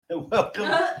Welcome.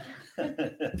 I'm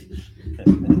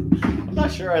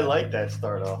not sure I like that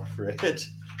start off, Rich.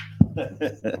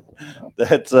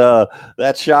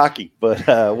 That's shocking, but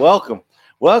welcome.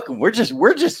 We're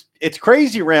just it's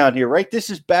crazy around here, right? This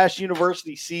is Bass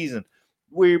University season.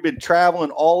 We've been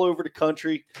traveling all over the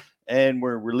country, and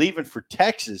we're leaving for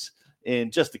Texas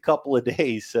in just a couple of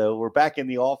days. So we're back in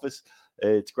the office.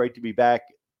 It's great to be back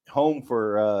home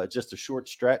for just a short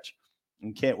stretch,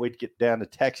 and can't wait to get down to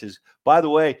Texas. By the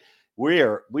way,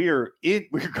 we're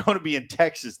going to be in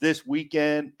Texas this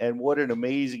weekend, and what an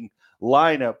amazing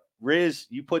lineup! Riz,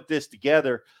 you put this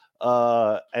together,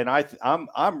 and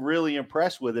I'm really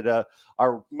impressed with it.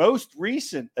 Our most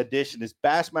recent addition is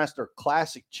Bassmaster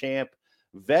Classic champ,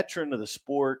 veteran of the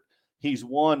sport. He's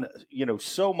won,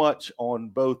 so much on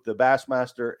both the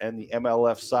Bassmaster and the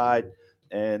MLF side,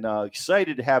 and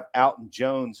excited to have Alton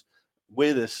Jones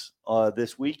with us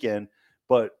this weekend.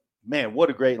 But man, what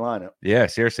a great lineup! Yeah,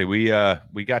 seriously, we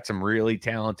got some really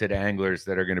talented anglers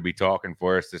that are going to be talking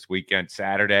for us this weekend.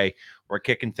 Saturday, we're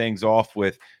kicking things off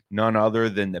with none other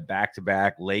than the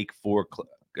back-to-back Lake Fork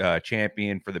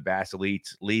champion for the Bass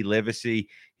Elites, Lee Livesey.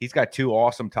 He's got two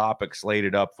awesome topics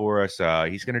slated up for us.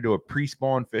 He's going to do a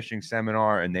pre-spawn fishing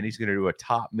seminar, and then he's going to do a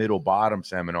top, middle, bottom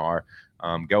seminar,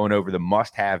 going over the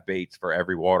must-have baits for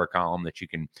every water column that you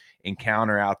can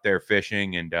encounter out there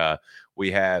fishing. And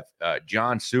we have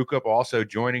John Sukup also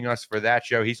joining us for that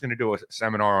show. He's going to do a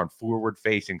seminar on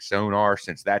forward-facing sonar,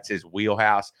 since that's his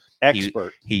wheelhouse.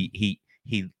 Expert.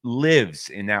 He lives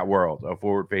in that world of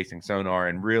forward-facing sonar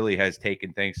and really has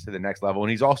taken things to the next level.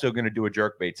 And he's also going to do a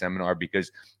jerkbait seminar,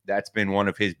 because that's been one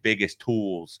of his biggest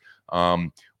tools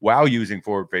while using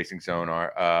forward-facing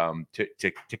sonar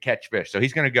to catch fish. So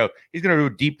he's going to do a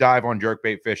deep dive on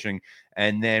jerkbait fishing.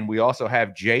 And then we also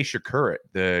have Jay Shakurat,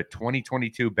 the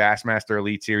 2022 Bassmaster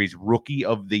Elite Series Rookie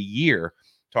of the Year,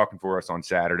 talking for us on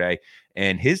Saturday.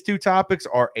 And his two topics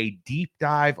are a deep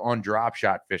dive on drop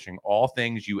shot fishing, all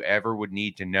things you ever would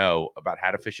need to know about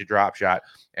how to fish a drop shot,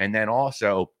 and then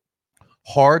also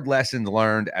hard lessons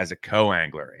learned as a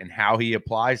co-angler and how he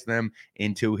applies them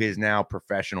into his now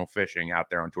professional fishing out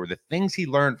there on tour. The things he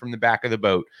learned from the back of the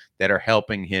boat that are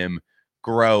helping him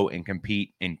grow and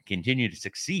compete and continue to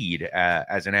succeed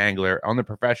as an angler on the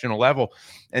professional level.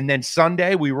 And then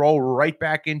Sunday, we roll right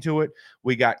back into it.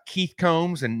 We got Keith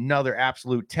Combs, another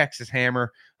absolute Texas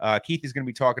hammer. Keith is going to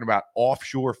be talking about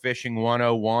offshore fishing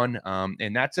 101.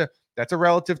 And that's a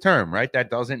relative term, right?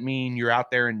 That doesn't mean you're out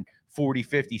there in 40,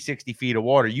 50, 60 feet of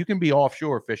water. You can be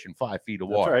offshore fishing 5 feet of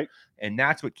water. Right. And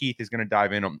that's what Keith is going to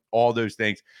dive in on, all those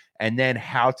things. And then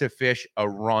how to fish a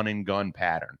run and gun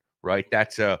pattern, right?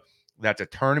 That's a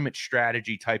tournament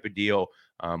strategy type of deal.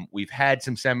 We've had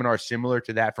some seminars similar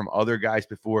to that from other guys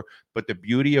before, but the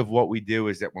beauty of what we do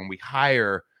is that when we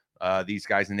hire these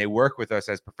guys and they work with us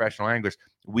as professional anglers,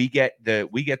 we get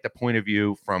the point of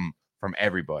view from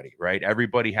everybody, right?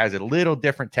 Everybody has a little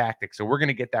different tactic. So we're going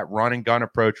to get that run and gun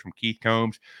approach from Keith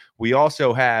Combs. We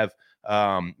also have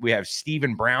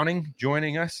Stephen Browning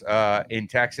joining us in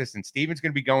Texas, and Stephen's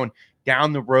going to be going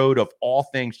down the road of all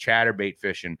things chatterbait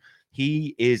fishing.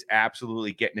 He is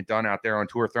absolutely getting it done out there on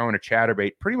tour, throwing a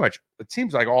chatterbait pretty much, it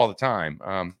seems like, all the time.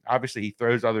 Obviously, he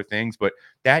throws other things, but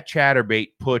that chatterbait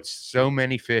puts so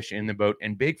many fish in the boat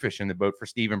and big fish in the boat for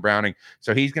Stephen Browning.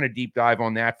 So he's going to deep dive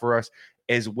on that for us,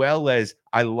 as well as,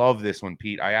 I love this one,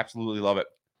 Pete. I absolutely love it.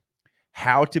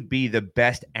 How to be the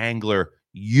best angler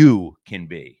you can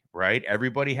be. Right?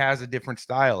 Everybody has a different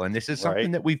style. And this is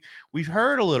something that we've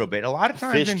heard a little bit. A lot of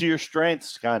times, fish to your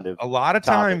strengths, kind of. A lot of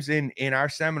times in our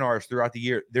seminars throughout the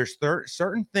year, there's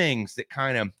certain things that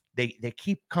kind of they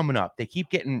keep coming up. They keep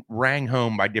getting rang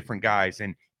home by different guys.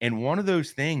 And one of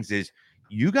those things is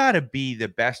you got to be the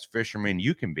best fisherman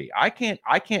you can be. I can't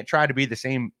try to be the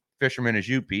same fisherman as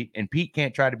you, Pete, and Pete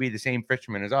can't try to be the same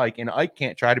fisherman as Ike, and Ike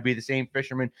can't try to be the same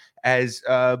fisherman as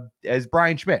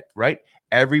Brian Schmidt, right?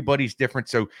 Everybody's different.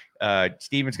 So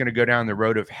Steven's going to go down the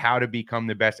road of how to become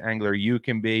the best angler you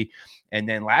can be. And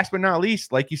then last but not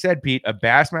least, like you said, Pete, a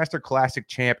Bassmaster Classic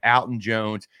champ, Alton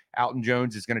Jones. Alton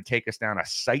Jones is going to take us down a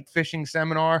sight fishing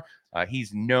seminar.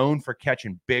 He's known for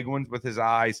catching big ones with his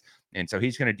eyes. And so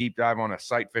he's going to deep dive on a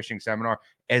sight fishing seminar,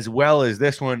 as well as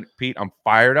this one. Pete, I'm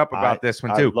fired up about this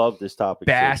one too. I love this topic.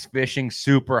 Bass fishing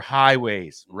super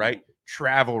highways, right?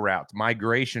 Travel routes,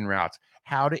 migration routes,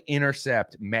 how to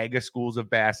intercept mega schools of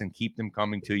bass and keep them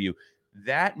coming to you.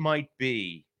 That might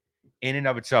be, in and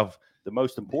of itself, the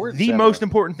most important. The seminar. most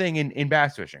important thing in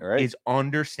bass fishing Right. is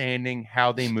understanding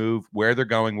how they move, where they're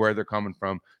going, where they're coming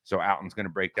from. So Alton's going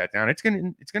to break that down. It's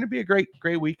going to be a great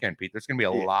weekend, Pete. There's going to be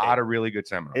a lot of really good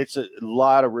seminars. It's a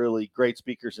lot of really great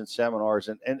speakers and seminars,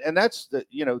 and that's the,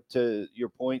 to your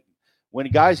point, when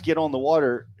guys get on the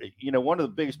water, one of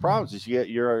the biggest problems is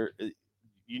you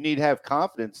need to have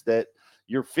confidence that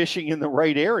you're fishing in the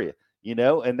right area,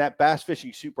 and that bass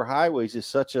fishing superhighways is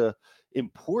such a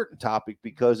important topic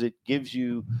because it gives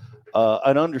you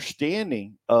an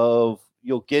understanding of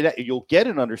you'll get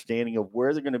an understanding of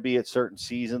where they're going to be at certain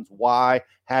seasons, why,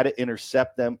 how to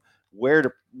intercept them, where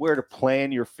to plan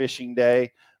your fishing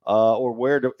day, or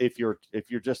where to, if you're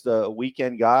just a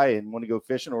weekend guy and want to go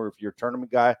fishing, or if you're a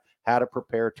tournament guy, how to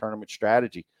prepare a tournament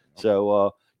strategy.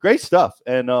 So great stuff.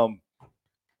 And Pete,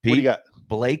 what do you got?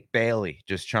 Blake Bailey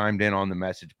just chimed in on the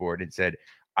message board and said,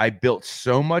 I built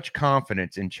so much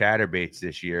confidence in chatterbaits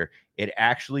this year. It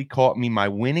actually caught me my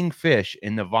winning fish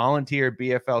in the volunteer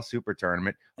BFL Super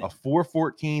Tournament, a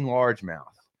 414 largemouth.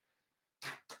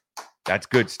 That's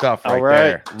good stuff right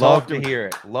there. Love to hear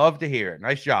it. Love to hear it.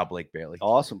 Nice job, Blake Bailey.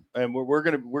 Awesome. And we're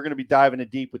gonna be diving in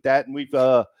deep with that. And we've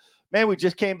we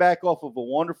just came back off of a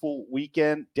wonderful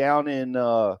weekend down in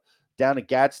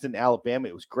Gadsden, Alabama.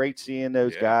 It was great seeing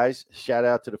those guys. Shout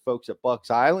out to the folks at Bucks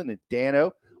Island and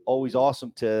Dano. Always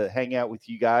awesome to hang out with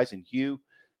you guys and Hugh.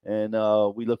 And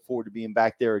we look forward to being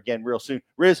back there again real soon.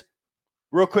 Riz,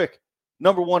 real quick,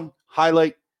 number one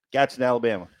highlight, Gadsden,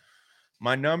 Alabama.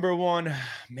 My number one,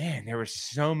 man, there were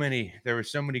so many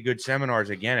good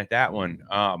seminars again at that one.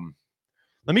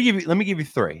 Let me give you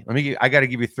three. I got to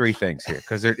give you three things here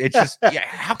because it's just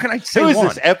how can I say one? Who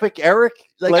is this, Epic Eric?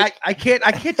 Like I can't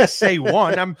just say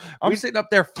one. I'm sitting up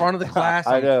there front of the class.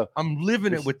 I know. I'm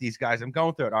living it with these guys. I'm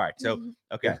going through it. All right. So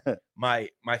okay. My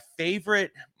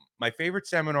favorite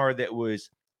seminar that was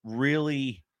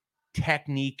really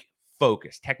technique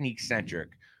focused, technique centric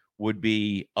would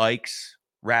be Ike's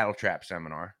Rattle Trap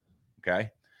seminar. Okay.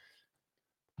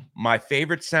 My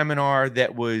favorite seminar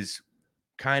that was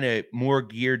kind of more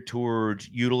geared towards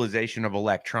utilization of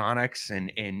electronics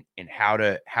and how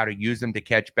to use them to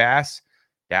catch bass,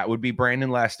 that would be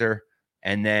Brandon Lester.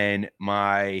 And then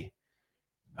there's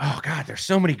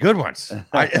so many good ones.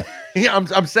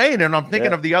 I'm saying, and I'm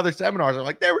thinking of the other seminars. I'm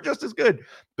like, they were just as good.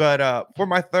 But for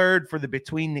my third, for the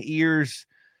Between the Ears,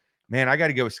 man, I got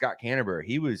to go with Scott Canterbury.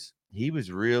 He was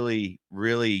really,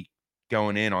 really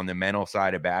going in on the mental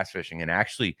side of bass fishing, and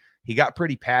actually he got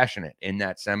pretty passionate in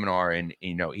that seminar. And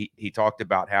he talked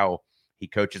about how he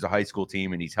coaches a high school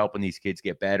team and he's helping these kids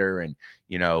get better, and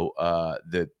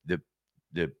the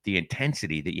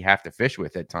intensity that you have to fish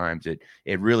with at times, it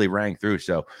really rang through.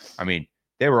 So I mean,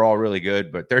 they were all really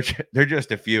good, but they're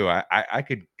just a few. I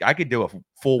could do a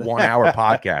full 1 hour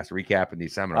podcast recapping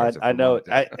these seminars. I know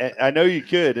I know you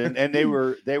could, and they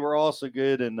were also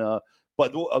good. And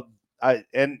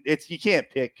it's, you can't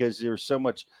pick because there's so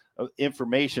much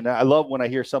information. I love when I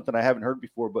hear something I haven't heard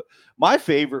before. But my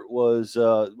favorite was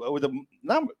with a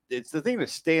number. It's the thing that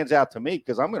stands out to me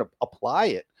because I'm going to apply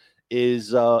it.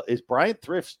 Is Brian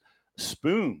Thrift's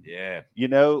spoon? Yeah,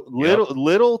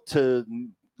 little to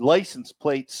license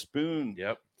plate spoon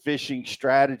fishing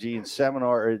strategy and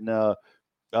seminar, and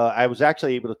I was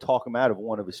actually able to talk him out of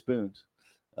one of his spoons.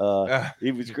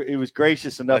 He was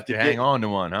gracious enough to hang on to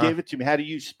one, give it to me how to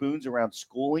use spoons around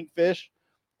schooling fish.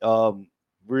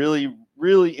 Really,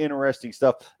 really interesting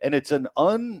stuff, and it's an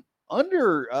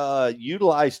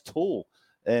underutilized tool.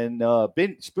 And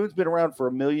spoon's been around for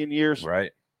 1 million years,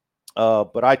 right?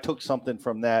 But I took something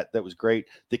from that was great.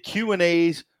 The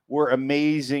Q&As were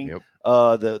amazing. Yep.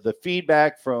 The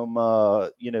feedback from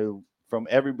from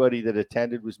everybody that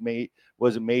attended was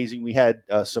amazing. We had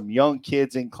some young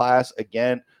kids in class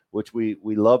again, which we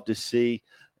love to see,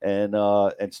 and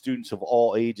students of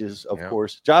all ages, of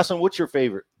course. Jocelyn, what's your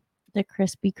favorite? The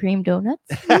Krispy Kreme donuts.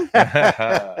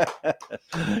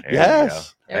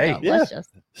 Yes. Hey,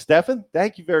 Stefan,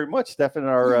 thank you very much. Stefan,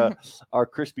 our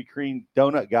Krispy Kreme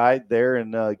donut guy there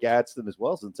in Gadsden as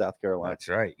well as in South Carolina. That's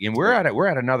right. And we're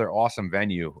at another awesome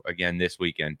venue again this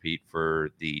weekend, Pete, for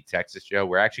the Texas show.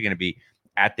 We're actually going to be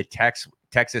at the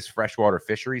Texas Freshwater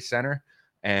Fisheries Center.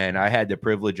 And I had the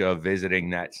privilege of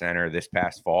visiting that center this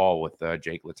past fall with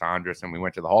Jake Latondras, and we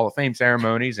went to the Hall of Fame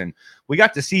ceremonies, and we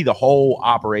got to see the whole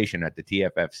operation at the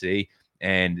TFFC.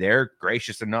 And they're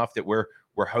gracious enough that we're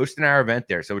hosting our event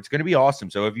there, so it's going to be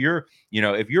awesome. So if you're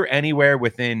anywhere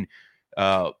within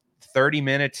 30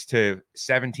 minutes to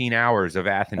 17 hours of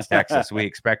Athens, Texas, we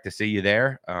expect to see you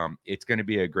there. It's going to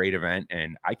be a great event,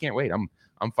 and I can't wait.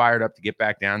 I'm fired up to get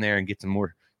back down there and get some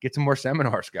more get some more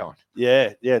seminars going.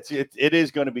 Yeah, it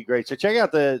is going to be great. So check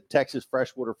out the Texas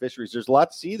freshwater fisheries. There's a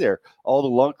lot to see there. All the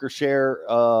Lancashire,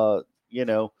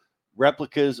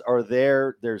 replicas are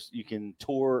there. You can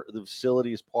tour the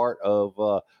facility as part of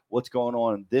what's going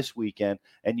on this weekend,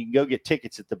 and you can go get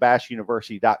tickets at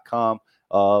thebashuniversity.com.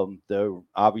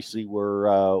 Obviously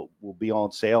we'll be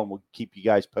on sale, and we'll keep you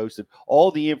guys posted.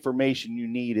 All the information you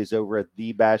need is over at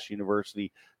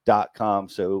thebashuniversity.com.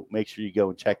 So make sure you go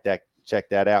and check that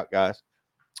out, guys.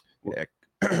 Yeah.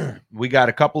 We got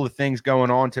a couple of things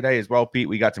going on today as well, Pete.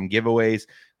 We got some giveaways.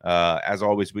 As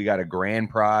always, we got a grand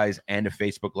prize and a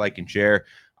Facebook like and share.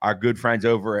 Our good friends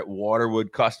over at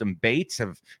Waterwood Custom Baits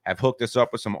have hooked us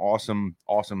up with some awesome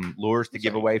lures to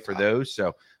give away for those.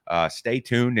 So stay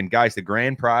tuned. And guys, the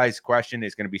grand prize question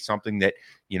is going to be something that,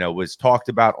 was talked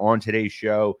about on today's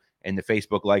show. And the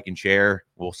Facebook like and share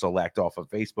will select off of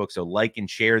Facebook. So like and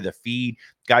share the feed.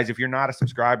 Guys, if you're not a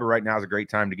subscriber right now is a great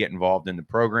time to get involved in the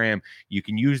program. You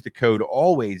can use the code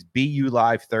always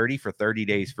BULive30 for 30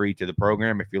 days free to the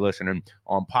program. If you're listening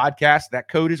on podcast, that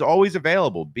code is always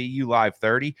available,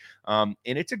 BULive30. And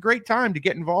it's a great time to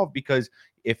get involved because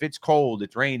if it's cold,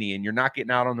 it's rainy, and you're not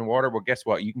getting out on the water, well, guess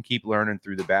what? You can keep learning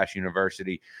through the Bash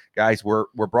University. Guys, we're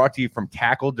brought to you from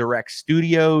Tackle Direct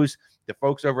Studios. The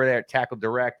folks over there at Tackle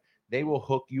Direct, they will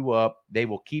hook you up. They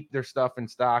will keep their stuff in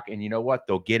stock. And you know what?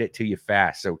 They'll get it to you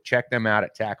fast. So check them out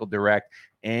at Tackle Direct.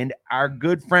 And our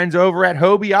good friends over at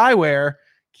Hobie Eyewear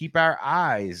keep our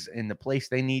eyes in the place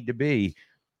they need to be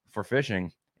for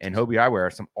fishing. And Hobie Eyewear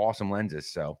are some awesome lenses.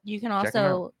 So you can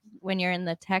also, when you're in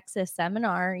the Texas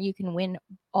seminar, you can win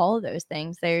all of those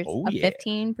things. There's a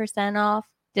 15% off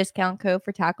discount code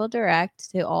for Tackle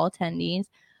Direct to all attendees.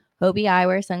 Hobie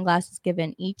Eyewear sunglasses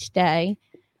given each day.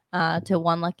 To two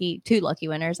lucky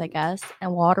winners, I guess,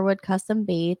 and Waterwood Custom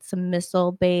Baits, some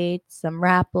missile baits, some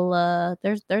Rapala.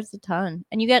 There's a ton,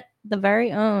 and you get the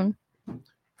very own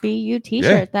BU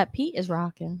t-shirt that Pete is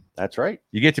rocking. That's right.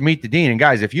 You get to meet the dean, and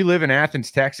guys, if you live in Athens,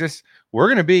 Texas, we're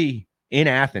gonna be in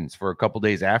Athens for a couple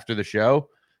days after the show,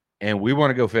 and we want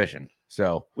to go fishing.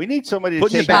 So we need somebody to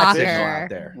put take us us fishing fishing out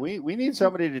there. We need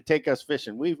somebody to take us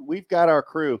fishing. We've got our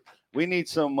crew. We need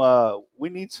some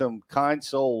kind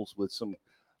souls with some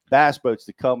bass boats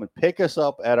to come and pick us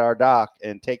up at our dock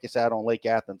and take us out on Lake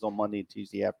Athens on Monday and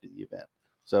Tuesday after the event.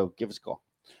 So give us a call.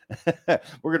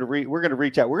 we're gonna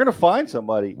reach out. We're gonna find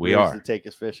somebody to take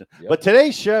us fishing. Yep. But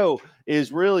today's show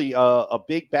is really a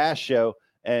big bass show,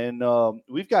 and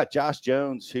we've got Josh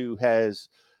Jones, who has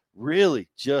really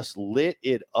just lit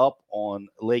it up on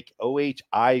Lake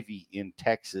Ivy in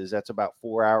Texas. That's about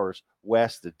 4 hours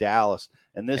west of Dallas.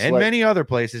 And many other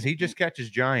places. He just catches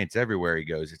giants everywhere he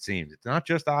goes, it seems. It's not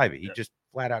just Ivy. He just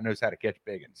flat out knows how to catch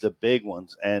big ones. The big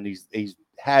ones. And he's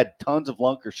had tons of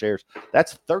Lancashires.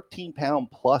 That's 13-pound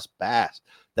plus bass.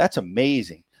 That's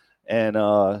amazing. And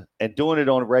doing it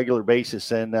on a regular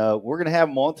basis. And we're going to have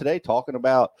him on today talking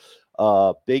about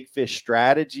big fish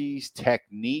strategies,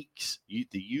 techniques,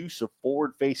 the use of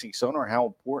forward-facing sonar, how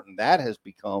important that has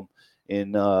become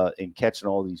in catching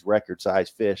all these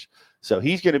record-sized fish. So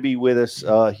he's going to be with us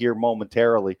here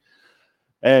momentarily.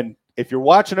 And if you're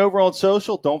watching over on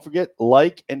social, don't forget,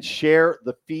 like and share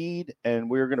the feed. And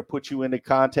we're going to put you in a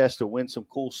contest to win some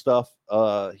cool stuff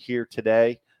here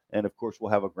today. And, of course, we'll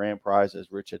have a grand prize,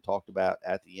 as Rich had talked about,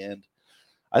 at the end.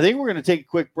 I think we're going to take a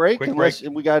quick break unless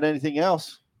we got anything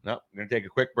else. No, we're going to take a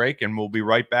quick break, and we'll be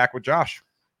right back with Josh.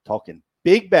 Talking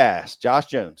big bass. Josh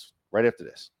Jones, right after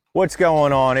this. What's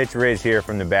going on? It's Riz here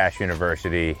from the Bash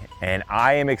University, and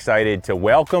I am excited to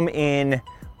welcome in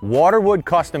Waterwood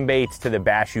Custom Baits to the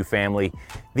Bash U family.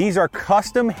 These are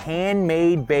custom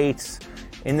handmade baits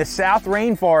in the South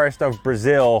Rainforest of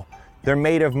Brazil. They're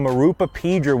made of Marupa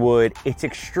pedra wood. It's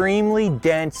extremely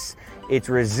dense, it's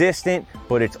resistant,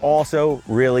 but it's also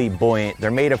really buoyant.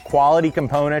 They're made of quality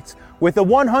components with a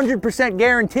 100%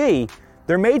 guarantee.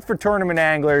 They're made for tournament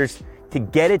anglers to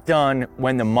get it done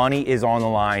when the money is on the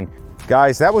line.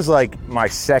 Guys, that was like my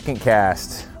second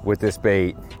cast with this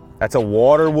bait. That's a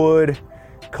Waterwood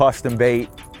custom bait.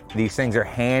 These things are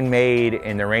handmade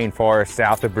in the rainforest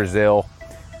south of Brazil.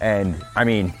 And I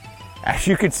mean, as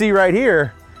you can see right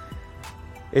here,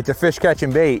 it's a fish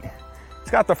catching bait.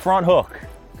 It's got the front hook.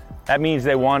 That means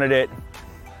they wanted it.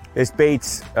 This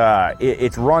bait's,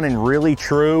 it's running really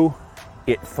true.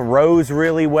 It throws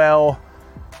really well.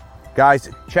 Guys,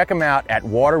 check them out at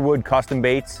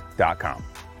waterwoodcustombaits.com.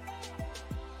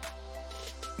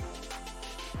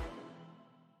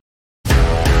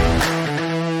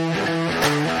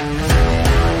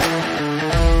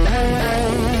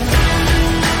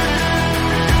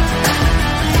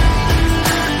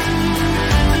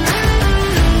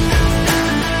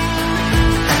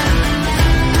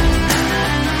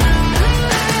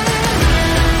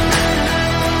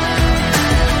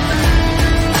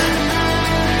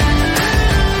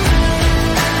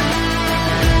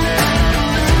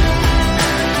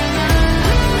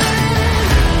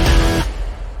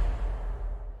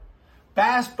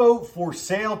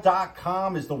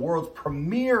 BassBoatsForSale.com is the world's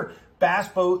premier bass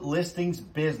boat listings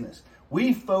business.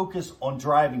 We focus on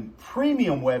driving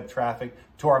premium web traffic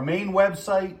to our main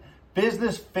website,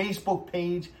 business Facebook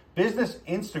page, business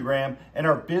Instagram, and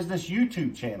our business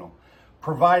YouTube channel,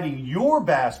 providing your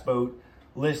bass boat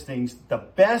listings the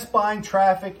best buying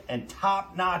traffic and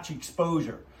top-notch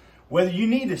exposure. Whether you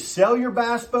need to sell your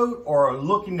bass boat or are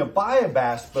looking to buy a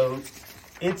bass boat,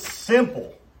 it's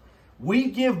simple.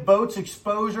 We give boats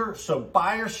exposure so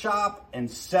buyers shop and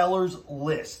sellers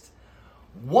list.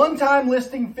 One-time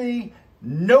listing fee,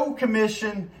 no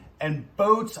commission, and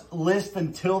boats list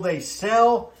until they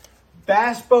sell.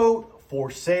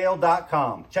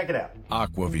 BassBoatForSale.com. Check it out.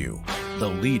 Aqua-Vu, the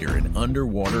leader in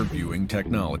underwater viewing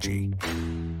technology.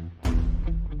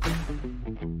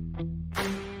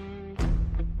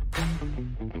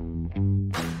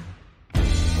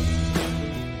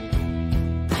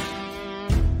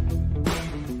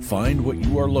 Find what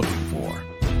you are looking for.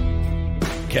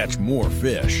 Catch more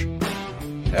fish.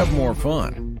 Have more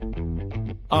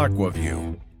fun.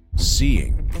 Aqua-Vu.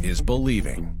 Seeing is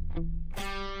believing.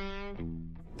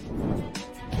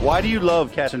 Why do you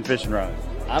love casting fishing rods?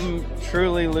 I'm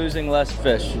truly losing less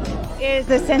fish. Is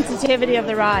the sensitivity of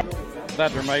the rod.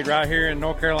 That they're made right here in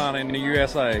North Carolina in the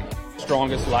USA.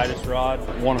 Strongest, lightest rod,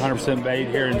 100% made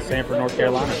here in Sanford, North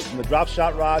Carolina. From the drop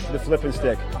shot rod to the flipping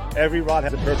stick. Every rod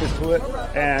has a purpose to it,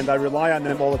 and I rely on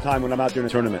them all the time when I'm out doing a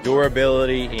tournament.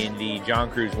 Durability in the John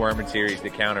Cruz Worming series,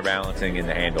 the counterbalancing in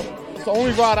the handle. It's the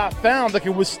only rod I found that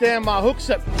can withstand my hook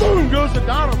set. Boom goes the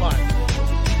dynamite.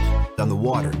 On the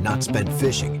water, not spent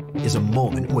fishing is a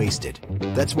moment wasted.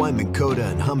 That's why Minn Kota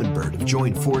and Humminbird have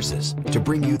joined forces to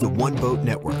bring you the One Boat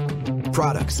Network.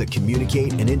 Products that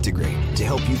communicate and integrate to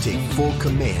help you take full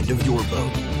command of your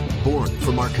boat. Born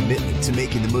from our commitment to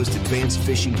making the most advanced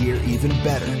fishing gear even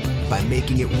better by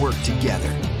making it work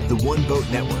together. The One Boat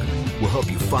Network will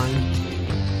help you find,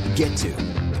 get to,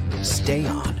 stay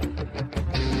on,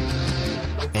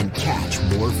 and catch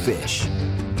more fish.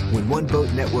 When One Boat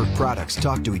Network products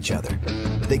talk to each other,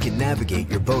 they can navigate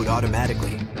your boat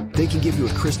automatically. They can give you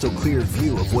a crystal clear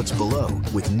view of what's below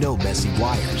with no messy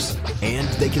wires. And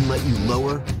they can let you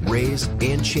lower, raise,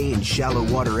 and change shallow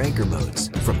water anchor modes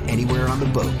from anywhere on the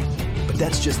boat. But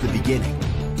that's just the beginning.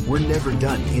 We're never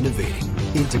done innovating,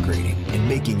 integrating, and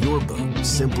making your boat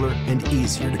simpler and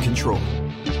easier to control.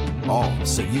 All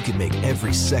so you can make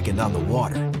every second on the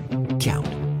water count.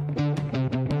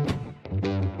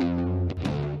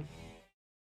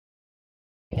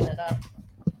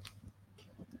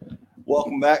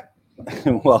 Welcome back.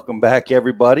 Welcome back,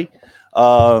 everybody.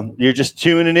 You're just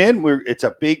tuning in. It's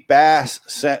a big bass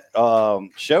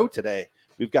show today.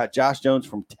 We've got Josh Jones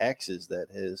from Texas that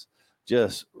has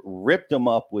just ripped them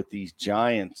up with these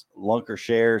giant lunker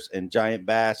shares and giant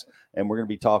bass, and we're going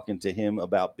to be talking to him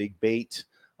about big bait,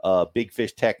 big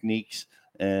fish techniques,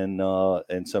 and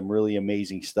some really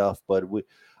amazing stuff. But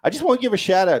I just want to give a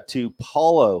shout out to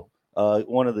Paulo,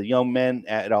 one of the young men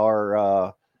at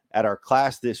our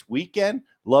class this weekend.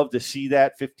 Love to see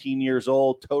that. 15 years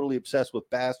old, totally obsessed with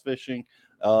bass fishing.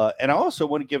 And I also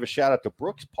want to give a shout out to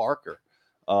Brooks Parker,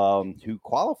 who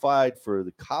qualified for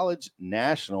the college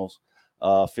nationals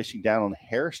fishing down on the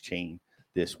Harris Chain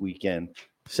this weekend,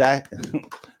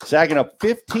 sagging up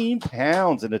 15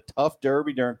 pounds in a tough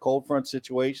derby during cold front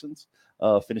situations,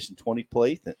 finishing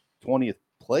 20th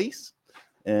place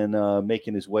and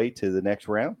making his way to the next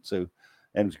round. So,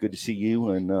 and it was good to see you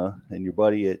and your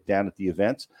buddy down at the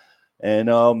events. And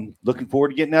looking forward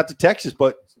to getting out to Texas.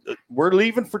 But we're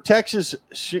leaving for Texas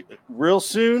real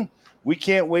soon. We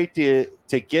can't wait to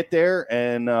get there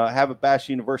and have a Bass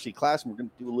University class. And we're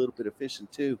going to do a little bit of fishing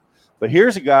too. But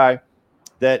here's a guy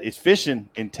that is fishing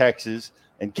in Texas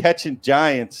and catching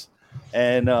giants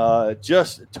and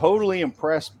just totally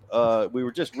impressed. We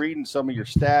were just reading some of your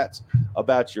stats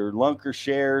about your lunker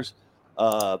shares,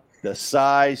 the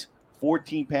size,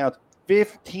 14 pounds,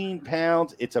 15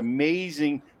 pounds. It's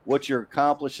amazing what you're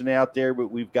accomplishing out there. But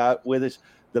we've got with us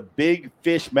the big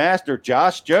fish master,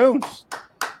 Josh Jones.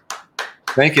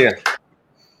 Thank you.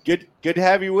 Good to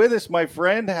have you with us, my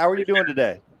friend. How are you doing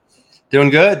today? Doing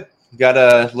good. Got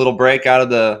a little break out of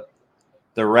the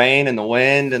rain and the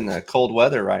wind and the cold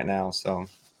weather right now, so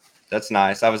that's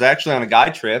nice. I was actually on a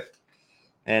guide trip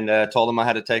and told them I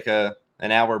had to take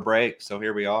an hour break, so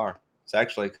here we are. It's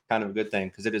actually kind of a good thing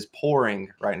because it is pouring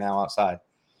right now outside.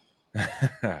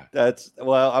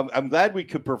 I'm glad we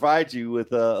could provide you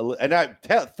with and I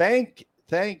thank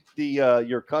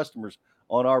your customers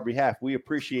on our behalf. We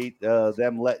appreciate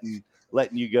them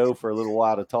letting you go for a little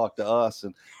while to talk to us.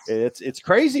 And it's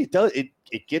crazy.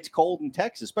 It gets cold in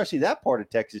Texas, especially that part of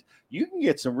Texas. You can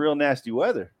get some real nasty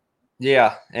weather.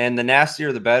 Yeah, and the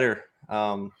nastier the better.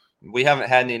 We haven't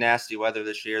had any nasty weather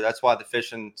this year. That's why the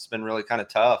fishing's been really kind of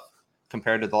tough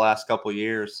compared to the last couple of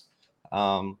years.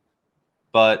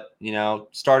 But, you know,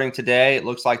 starting today, it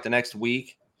looks like the next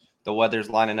week, the weather's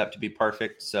lining up to be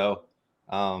perfect. So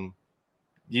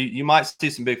you might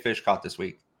see some big fish caught this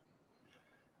week.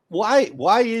 Why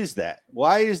is that?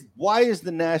 Why is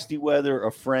the nasty weather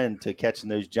a friend to catching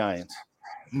those giants?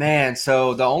 Man,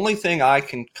 so the only thing I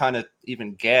can kind of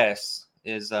even guess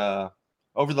is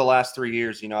over the last 3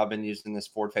 years, you know, I've been using this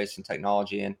forward-facing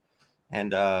technology,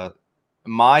 and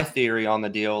my theory on the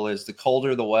deal is the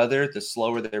colder the weather, the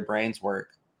slower their brains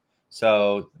work.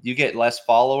 So you get less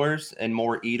followers and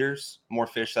more eaters, more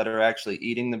fish that are actually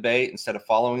eating the bait instead of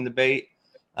following the bait.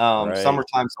 Right.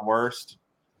 Summertime's the worst.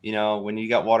 You know, when you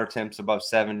got water temps above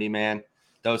 70, man,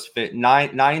 those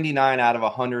 99 out of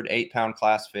 100 8-pound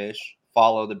class fish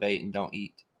follow the bait and don't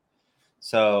eat.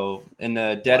 So in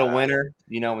the dead of winter,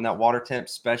 you know, when that water temp,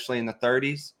 especially in the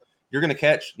 30s, you're going to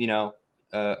catch, you know,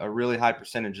 a really high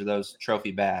percentage of those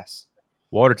trophy bass.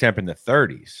 Water temp in the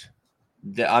 30s.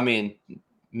 I mean,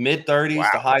 mid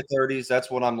 30s to high 30s.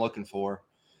 That's what I'm looking for,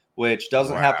 which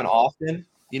doesn't happen often.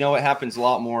 You know, it happens a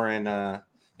lot more in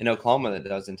Oklahoma than it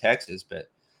does in Texas. But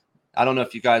I don't know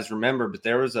if you guys remember, but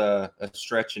there was a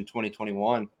stretch in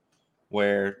 2021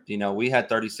 where, you know, we had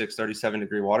 36, 37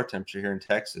 degree water temperature here in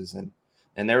Texas.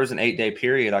 And there was an 8-day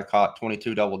period I caught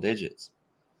 22 double digits.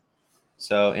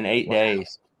 So in 8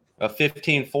 days, a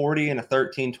 1540 and a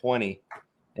 1320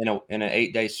 in an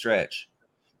 8-day stretch.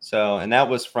 So, and that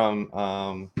was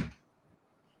from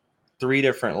 3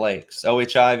 different lakes: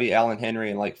 O.H. Ivy, Allen Henry,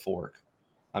 and Lake Fork.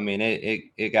 I mean,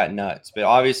 it got nuts. But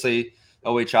obviously,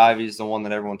 O.H. Ivy is the one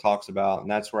that everyone talks about, and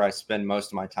that's where I spend most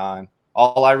of my time.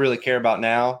 All I really care about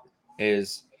now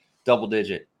is double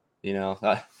digit. You know,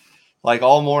 like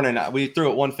all morning, we threw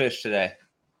at one fish today.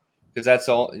 Because that's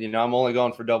all, you know, I'm only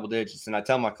going for double digits. And I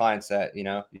tell my clients that, you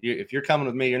know, if you're coming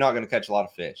with me, you're not going to catch a lot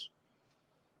of fish.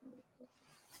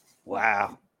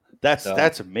 Wow. That's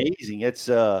amazing. It's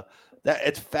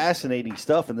it's fascinating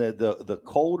stuff. And the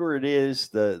colder it is,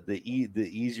 the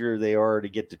easier they are to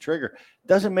get the trigger.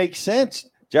 Doesn't make sense,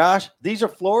 Josh. These are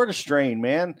Florida strain,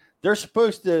 man. They're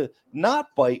supposed to not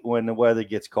bite when the weather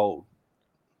gets cold.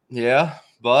 Yeah.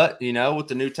 But, you know, with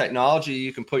the new technology,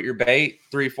 you can put your bait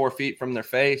 3-4 feet from their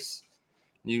face.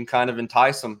 You can kind of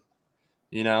entice them.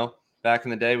 You know, back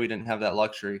in the day, we didn't have that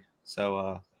luxury.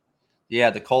 So, yeah,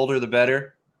 the colder, the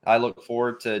better. I look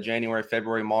forward to January,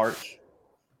 February, March,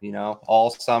 you know,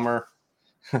 all summer,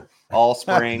 all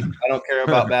spring. I don't care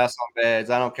about bass on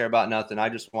beds. I don't care about nothing. I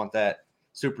just want that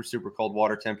super, super cold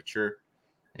water temperature.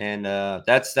 And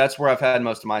that's where I've had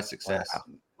most of my success. Wow.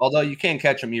 Although you can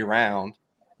catch them year round.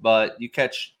 But you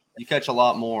catch a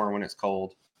lot more when it's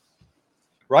cold.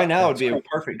 Right now would be a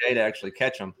perfect day to actually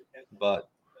catch them,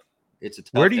 but it's a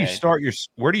tough Where do you day. start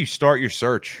your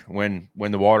search when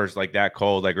the water's like that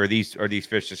cold? Like, are these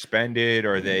fish suspended?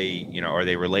 Are they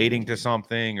relating to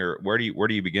something, or where do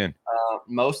you begin?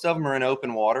 Most of them are in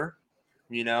open water,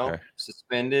 you know,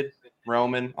 suspended,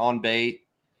 roaming on bait.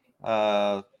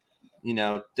 You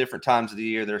know, different times of the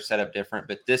year they're set up different,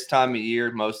 but this time of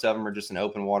year, most of them are just in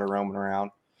open water roaming around.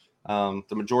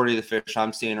 The majority of the fish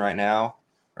I'm seeing right now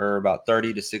are about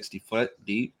 30 to 60 foot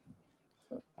deep.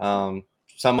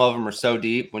 Some of them are so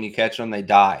deep when you catch them, they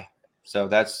die. So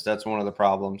that's one of the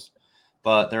problems,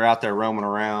 but they're out there roaming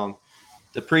around.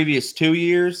 The previous 2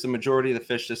 years, the majority of the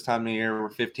fish this time of year were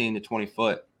 15 to 20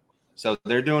 foot. So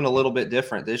they're doing a little bit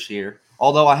different this year.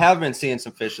 Although I have been seeing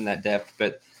some fish in that depth,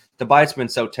 but the bite's been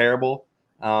so terrible.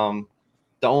 The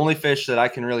only fish that I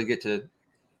can really get to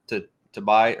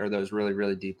bite are those really,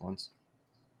 really deep ones.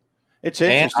 It's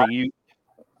interesting.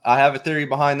 I have a theory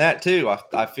behind that too.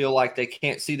 I feel like they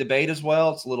can't see the bait as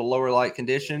well. It's a little lower light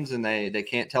conditions, and they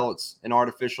can't tell it's an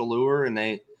artificial lure,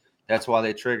 and that's why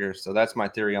they trigger. So that's my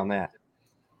theory on that.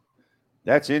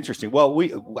 That's interesting. Well,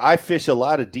 I fish a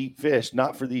lot of deep fish,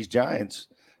 not for these giants,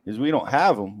 because we don't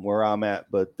have them where I'm at,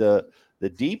 but the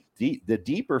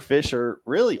deeper fish are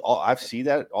really, I see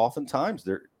that oftentimes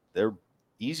they're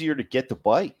easier to get the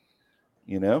bite,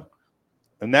 you know,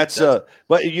 and that's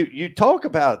but you talk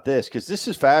about this because this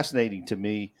is fascinating to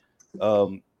me.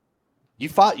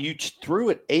 You threw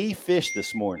at a fish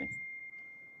this morning,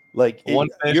 like one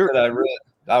fish that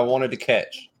I wanted to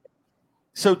catch.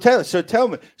 So tell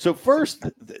me. So first,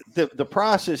 the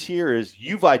process here is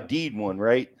you've ID'd one,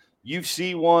 right? You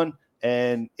see one,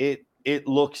 and it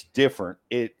looks different.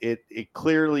 It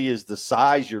clearly is the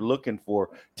size you're looking for.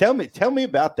 Tell me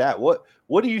about that.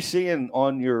 What are you seeing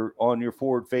on your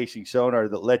forward facing sonar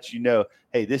that lets you know,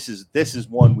 hey, this is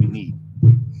one we need?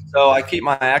 So I keep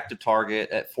my active target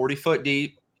at 40 foot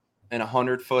deep and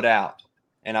 100 foot out.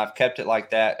 And I've kept it like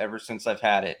that ever since I've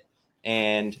had it.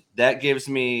 And that gives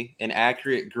me an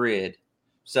accurate grid.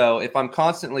 So if I'm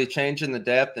constantly changing the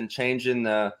depth and changing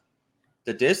the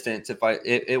distance,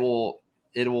 it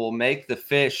will make the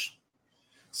fish,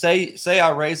 say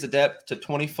I raise the depth to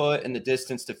 20 foot and the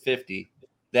distance to 50,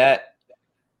 that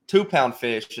 2-pound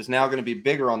fish is now going to be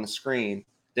bigger on the screen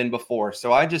than before.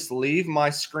 So I just leave my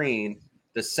screen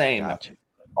the same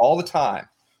all the time,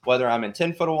 whether I'm in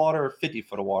 10 foot of water or 50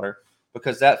 foot of water,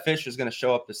 because that fish is going to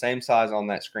show up the same size on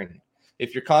that screen.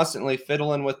 If you're constantly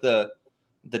fiddling with the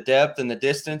depth and the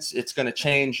distance, it's going to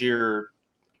change your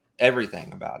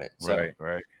everything about it. So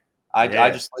right. I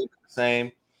just leave it the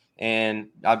same. And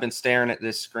I've been staring at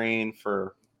this screen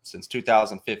since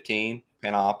 2015,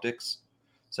 Panoptics.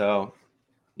 So,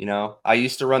 I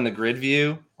used to run the grid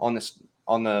view on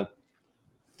the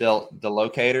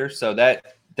locator. So that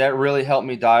really helped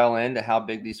me dial into how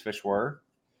big these fish were.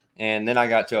 And then I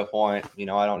got to a point, I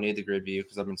don't need the grid view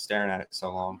because I've been staring at it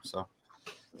so long. So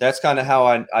that's kind of how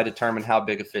I determine how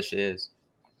big a fish is.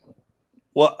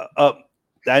 Well,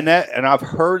 and I've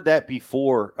heard that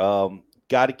before.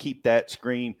 Got to keep that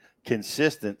screen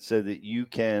consistent so that you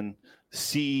can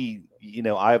see,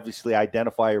 obviously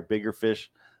identify your bigger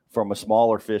fish from a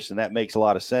smaller fish, and that makes a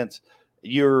lot of sense.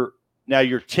 You're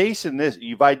chasing this.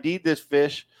 You've ID'd this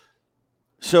fish,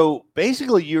 so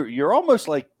basically you're almost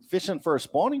like fishing for a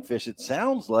spawning fish. It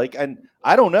sounds like, and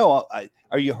I don't know.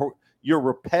 You're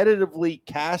repetitively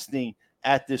casting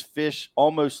at this fish,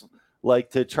 almost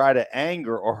like to try to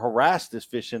anger or harass this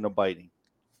fish into biting.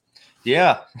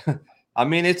 Yeah. I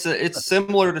mean, it's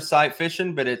similar to sight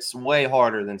fishing, but it's way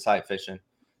harder than sight fishing.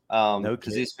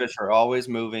 Because these fish are always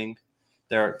moving.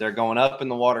 They're going up in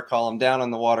the water column, down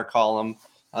in the water column.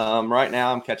 Right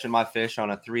now I'm catching my fish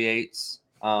on a 3/8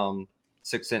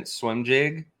 6-inch swim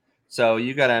jig. So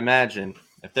you got to imagine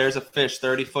if there's a fish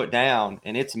 30 foot down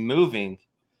and it's moving,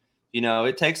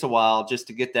 it takes a while just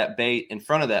to get that bait in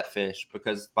front of that fish,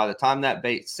 because by the time that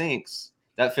bait sinks,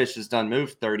 that fish has done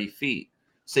moved 30 feet.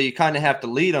 So you kind of have to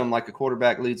lead them like a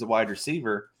quarterback leads a wide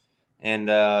receiver. And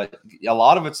a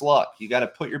lot of it's luck. You got to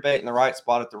put your bait in the right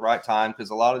spot at the right time,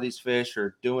 because a lot of these fish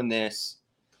are doing this.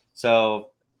 So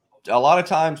a lot of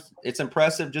times it's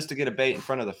impressive just to get a bait in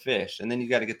front of the fish, and then you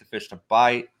got to get the fish to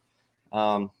bite.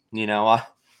 I've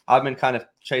been kind of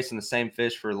chasing the same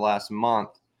fish for the last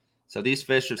month. So these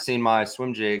fish have seen my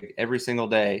swim jig every single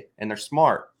day, and they're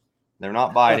smart. They're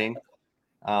not biting,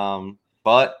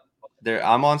 but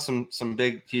I'm on some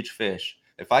big, huge fish.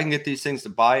 If I can get these things to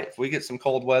bite, if we get some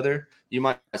cold weather, you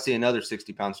might see another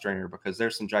 60-pound stringer, because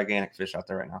there's some gigantic fish out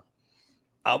there right now.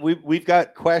 We've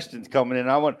got questions coming in.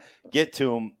 I want to get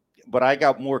to them, but I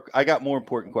got more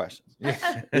important questions.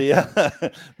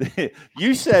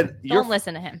 You said don't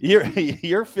listen to him.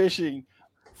 You're fishing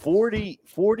 40,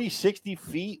 60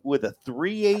 feet with a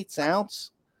 3/8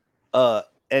 ounce,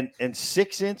 and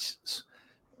 6 inches.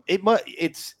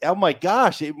 It's oh my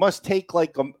gosh! It must take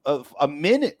like a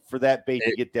minute for that bait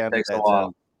to get down to that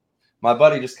zone. My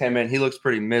buddy just came in. He looks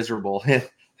pretty miserable.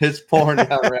 It's pouring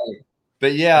down rain.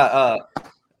 But yeah,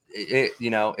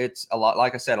 it's a lot.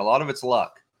 Like I said, a lot of it's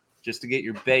luck, just to get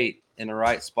your bait in the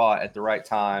right spot at the right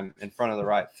time in front of the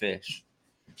right fish.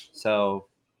 So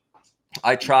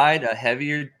I tried a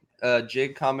heavier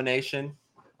jig combination.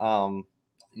 I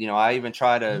even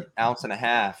tried an 1.5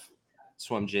 ounce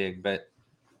swim jig, but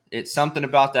it's something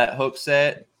about that hook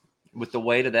set with the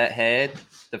weight of that head.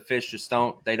 The fish just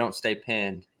don't stay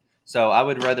pinned. So I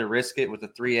would rather risk it with a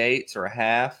 3/8 or a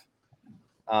half.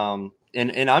 And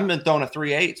I've been throwing a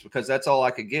 3/8 because that's all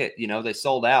I could get. They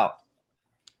sold out.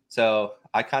 So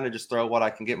I kind of just throw what I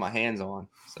can get my hands on.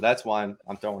 So that's why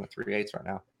I'm throwing a 3/8 right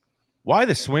now. Why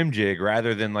the swim jig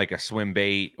rather than like a swim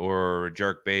bait or a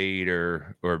jerk bait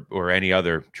or any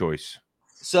other choice?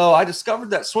 So I discovered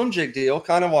that swim jig deal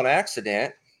kind of on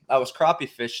accident. I was crappie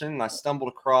fishing and I stumbled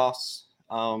across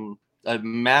a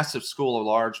massive school of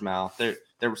largemouth.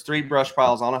 There was 3 brush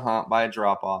piles on a hump by a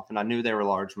drop off, and I knew they were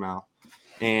largemouth.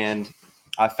 And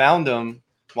I found them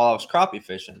while I was crappie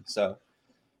fishing. So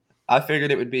I figured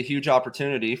it would be a huge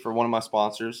opportunity for one of my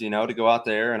sponsors, to go out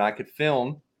there and I could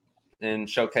film and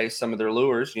showcase some of their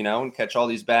lures, and catch all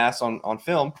these bass on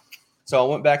film. So I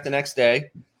went back the next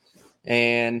day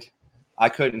and I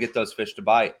couldn't get those fish to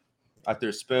bite. I threw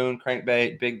a spoon,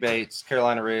 crankbait, big baits,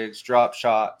 Carolina rigs, drop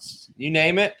shots, you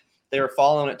name it. They were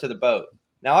following it to the boat.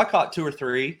 Now I caught 2 or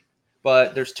 3,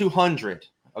 but there's 200.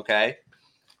 Okay.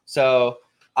 So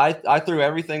I threw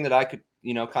everything that I could,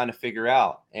 kind of figure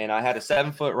out. And I had a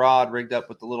 7-foot rod rigged up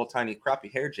with the little tiny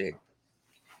crappie hair jig.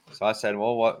 So I said,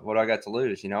 well, what do I got to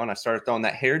lose? And I started throwing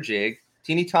that hair jig,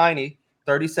 teeny tiny,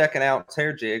 32nd ounce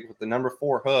hair jig with the number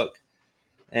 4 hook,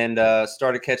 and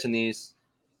started catching these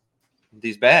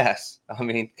bass. I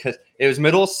mean, because it was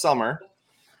middle of summer,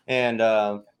 and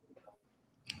I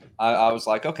was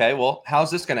like, okay, well,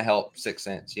 how's this going to help 6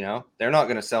 Cents? They're not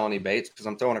going to sell any baits because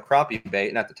I'm throwing a crappie bait,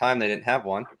 and at the time they didn't have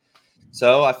one.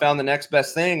 So I found the next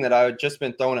best thing that I had just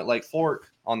been throwing at Lake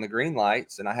Fork on the green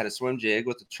lights, and I had a swim jig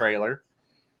with a trailer,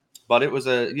 but it was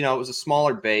a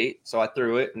smaller bait, so I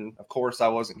threw it, and of course I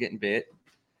wasn't getting bit.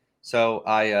 So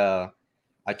I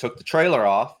took the trailer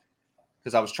off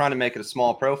because I was trying to make it a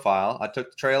small profile. I took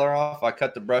the trailer off, I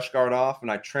cut the brush guard off,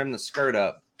 and I trimmed the skirt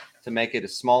up to make it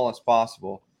as small as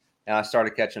possible. And I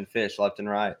started catching fish left and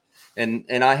right. And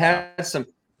I had some,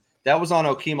 that was on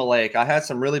Okemah Lake. I had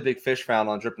some really big fish found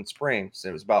on Dripping Springs.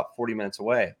 It was about 40 minutes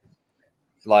away,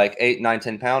 like 8, 9,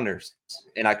 10 pounders.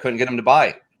 And I couldn't get them to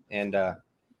bite. And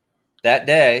that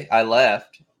day I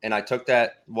left and I took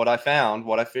what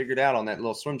I figured out on that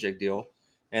little swim jig deal.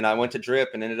 And I went to Drip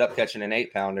and ended up catching an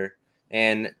 8 pounder.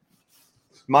 And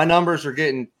my numbers are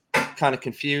getting kind of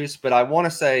confused, but I want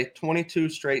to say 22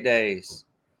 straight days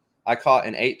I caught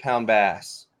an 8-pound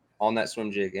bass on that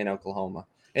swim jig in Oklahoma.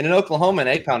 And in Oklahoma, an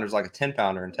 8-pounder is like a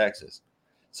 10-pounder in Texas.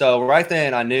 So right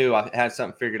then I knew I had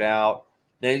something figured out.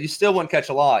 Now, you still wouldn't catch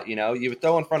a lot. You would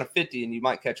throw in front of 50 and you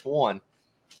might catch 1,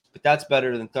 but that's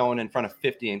better than throwing in front of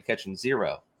 50 and catching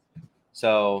 0.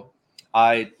 So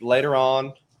later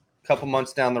on, a couple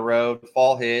months down the road,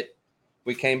 fall hit,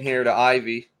 we came here to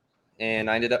Ivy, and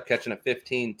I ended up catching a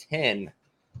 15-10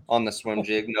 on the swim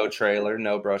jig, no trailer,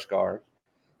 no brush guard.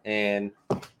 And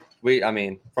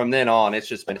from then on, it's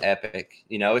just been epic.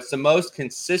 It's the most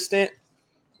consistent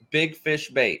big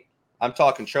fish bait. I'm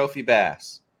talking trophy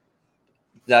bass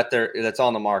that's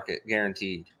on the market,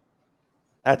 guaranteed.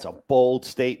 That's a bold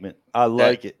statement. I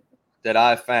like it. That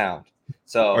I've found.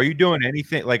 So are you doing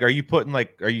anything? Like, are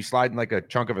you sliding like a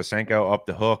chunk of a Senko up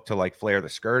the hook to like flare the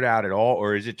skirt out at all?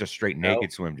 Or is it just straight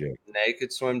naked swim jig?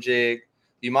 Naked swim jig.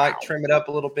 You might trim it up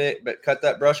a little bit, but cut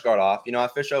that brush guard off. I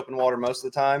fish open water most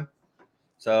of the time.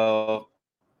 So,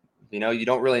 you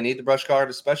don't really need the brush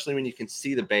guard, especially when you can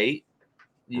see the bait.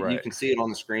 You can see it on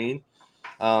the screen.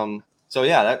 So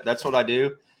yeah, that's what I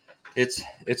do. It's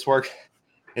worked.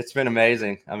 It's been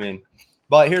amazing.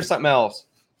 But here's something else.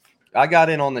 I got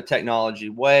in on the technology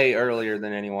way earlier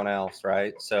than anyone else,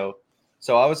 right? So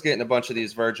I was getting a bunch of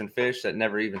these virgin fish that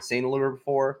never even seen a lure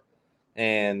before.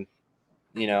 And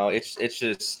it's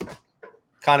just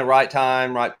kind of right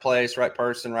time, right place, right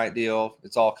person, right deal.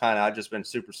 It's all I've just been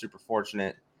super, super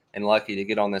fortunate and lucky to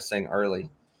get on this thing early.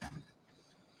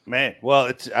 Man, well,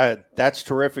 it's that's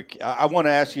terrific. I want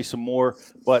to ask you some more,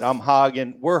 but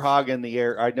we're hogging the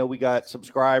air. I know we got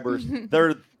subscribers.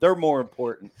 They're more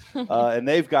important, and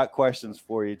they've got questions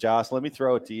for you, Josh. Let me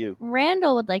throw it to you.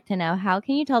 Randall would like to know, how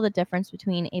can you tell the difference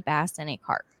between a bass and a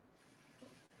carp?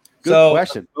 Good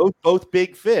question. Both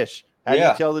big fish. How do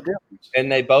you tell the difference?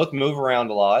 And they both move around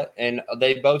a lot, and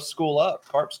they both school up.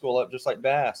 Carp school up just like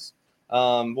bass.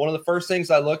 One of the first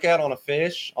things I look at on a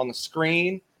fish on the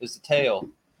screen is the tail.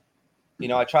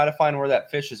 I try to find where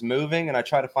that fish is moving, and I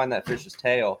try to find that fish's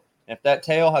tail. And if that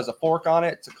tail has a fork on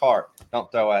it, it's a carp.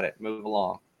 Don't throw at it. Move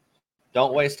along.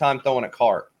 Don't waste time throwing at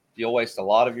carp. You'll waste a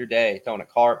lot of your day throwing at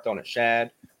carp, throwing at shad,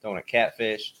 throwing at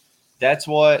catfish.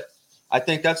 I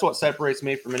think that's what separates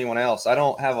me from anyone else. I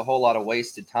don't have a whole lot of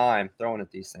wasted time throwing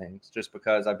at these things just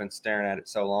because I've been staring at it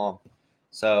so long.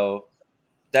 So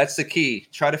that's the key.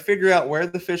 Try to figure out where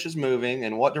the fish is moving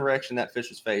and what direction that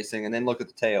fish is facing, and then look at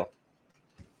the tail.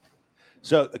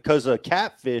 So because a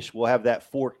catfish will have that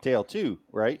forked tail too,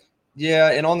 right?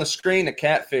 Yeah, and on the screen, a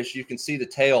catfish, you can see the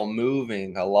tail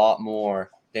moving a lot more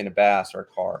than a bass or a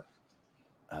carp.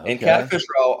 Okay. And catfish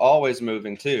are always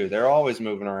moving too. They're always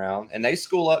moving around, and they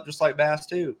school up just like bass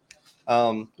too.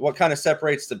 What kind of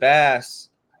separates the bass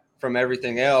from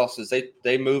everything else is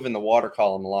they move in the water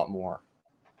column a lot more.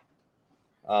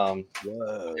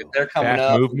 If they're coming bass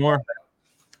up, move more.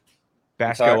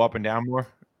 Bass go up and down more.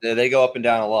 They go up and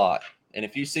down a lot, and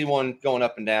if you see one going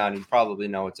up and down, you probably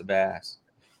know it's a bass.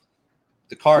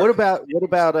 The carp. What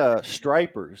about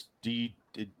stripers?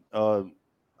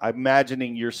 I'm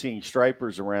imagining you're seeing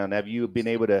stripers around. Have you been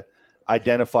able to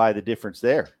identify the difference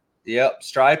there? Yep.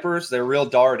 Stripers, they're real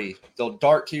darty. They'll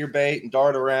dart to your bait and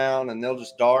dart around, and they'll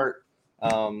just dart.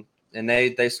 And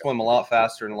they swim a lot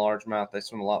faster than largemouth. They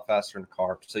swim a lot faster than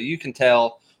carp. So you can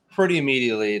tell pretty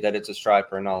immediately that it's a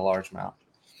striper and not a largemouth.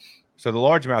 So the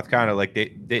largemouth kind of like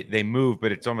they move,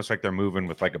 but it's almost like they're moving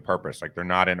with like a purpose. Like they're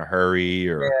not in a hurry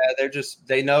or. Yeah, they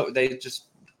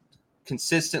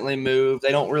consistently move.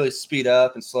 They don't really speed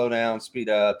up and slow down, speed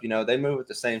up. You know, they move at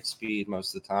the same speed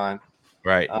most of the time.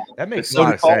 Right. That makes a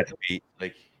lot of sense, Pete.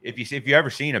 Like if you ever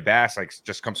seen a bass like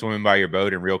just come swimming by your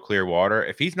boat in real clear water,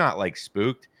 if he's not like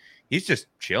spooked, he's just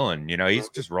chilling. You know, he's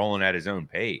just rolling at his own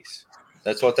pace.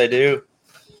 That's what they do.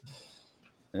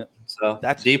 Yeah. So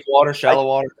that's deep water, shallow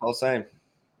water, all the same.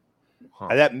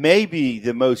 That may be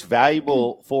the most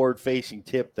valuable forward-facing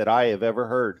tip that I have ever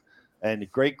heard. And a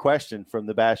great question from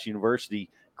the Bass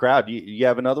University crowd. You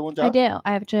have another one, John? I do.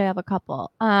 I actually have a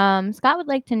couple. Scott would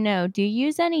like to know, do you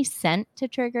use any scent to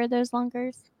trigger those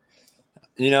lunkers?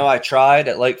 You know, I tried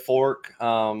at Lake Fork.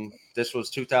 This was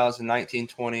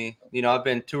 2019-20. You know, I've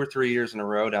been 2 or 3 years in a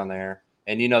row down there.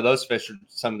 And, you know, those fish are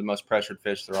some of the most pressured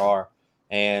fish there are.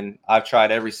 And I've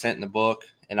tried every scent in the book,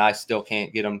 and I still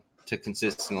can't get them to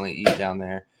consistently eat down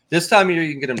there. This time of year,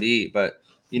 you can get them to eat. But,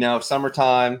 you know,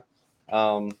 summertime,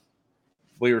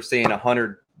 we were seeing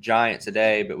 100 giants a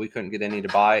day, but we couldn't get any to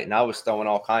bite. And I was throwing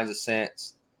all kinds of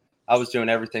scents. I was doing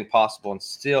everything possible and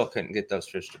still couldn't get those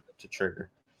fish to trigger.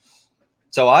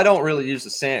 So I don't really use the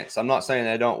scents. I'm not saying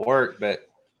they don't work, but,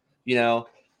 you know,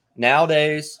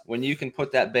 nowadays when you can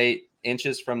put that bait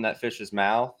inches from that fish's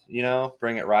mouth, you know,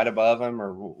 bring it right above him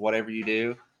or whatever you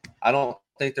do, I don't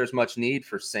think there's much need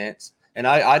for scents. And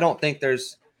I don't think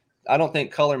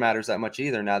color matters that much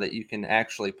either now that you can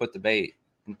actually put the bait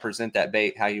and present that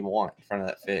bait how you want in front of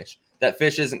that fish. That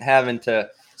fish isn't having to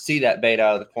see that bait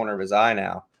out of the corner of his eye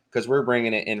now because we're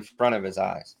bringing it in front of his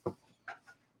eyes.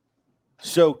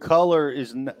 So color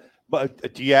is not,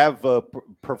 but do you have a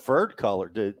preferred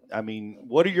color?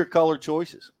 What are your color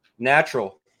choices?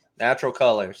 Natural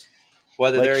colors,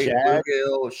 whether like they're shad?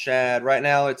 bluegill or shad. Right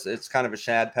now, it's kind of a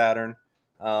shad pattern.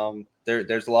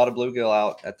 There's a lot of bluegill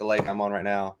out at the lake I'm on right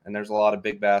now, and there's a lot of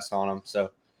big bass on them. So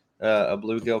a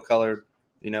bluegill colored,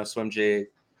 you know, swim jig,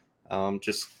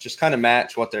 just kind of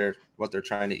match what they're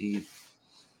trying to eat.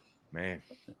 Man,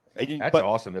 that's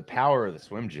awesome. The power of the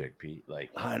swim jig, Pete.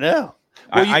 Like I know.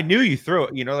 I knew you threw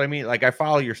it. You know what I mean? Like I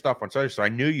follow your stuff on social, so I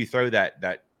knew you throw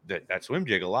that swim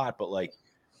jig a lot. But like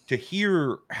to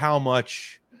hear how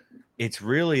much it's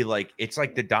really like it's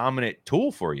like the dominant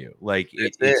tool for you. Like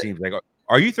it seems like.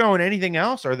 Are you throwing anything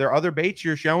else? Are there other baits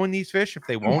you're showing these fish if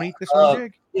they won't eat the swim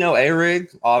jig? You know, A-rig,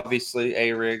 obviously.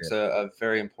 A-rig's a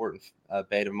very important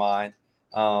bait of mine.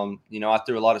 You know, I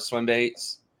threw a lot of swim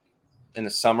baits in the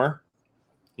summer,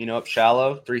 you know, up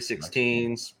shallow,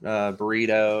 316s,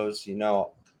 burritos, you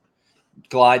know,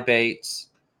 glide baits.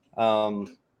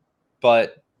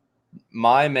 But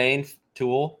my main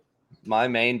tool, my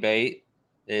main bait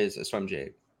is a swim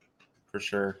jig for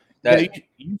sure.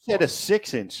 You said a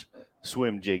 6-inch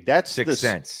swim jig. That's 6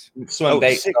 cents. Swim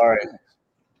bait. Sorry.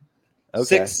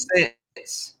 Okay. 6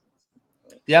 cents.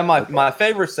 Yeah, my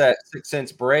favorite set 6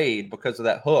 cents braid because of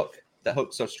that hook. That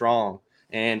hook's so strong.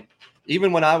 And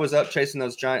even when I was up chasing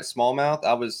those giant smallmouth,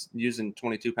 I was using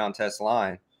 22-pound test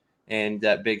line and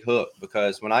that big hook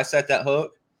because when I set that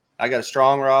hook, I got a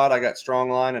strong rod, I got strong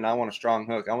line, and I want a strong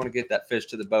hook. I want to get that fish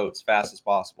to the boat as fast as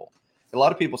possible. A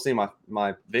lot of people see my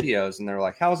videos and they're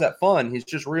like, how is that fun? He's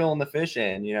just reeling the fish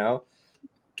in, you know,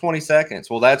 20 seconds.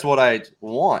 Well, that's what I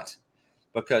want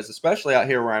because especially out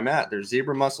here where I'm at, there's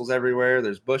zebra mussels everywhere.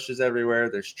 There's bushes everywhere.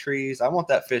 There's trees. I want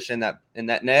that fish in that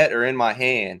net or in my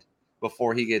hand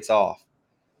before he gets off.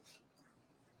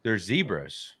 There's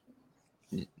zebras.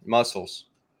 Mussels.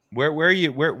 Where are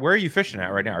you fishing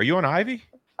at right now? Are you on Ivy?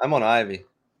 I'm on Ivy.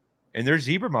 And there's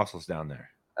zebra mussels down there.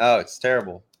 Oh, it's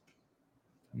terrible.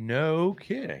 No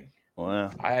kidding.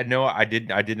 Wow. I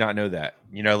did not know that.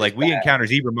 You know, like we encounter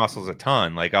zebra mussels a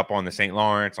ton, like up on the St.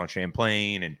 Lawrence, on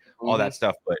Champlain, and all that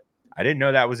stuff. But I didn't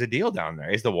know that was a deal down there.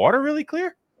 Is the water really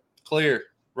clear? Clear.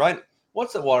 Right.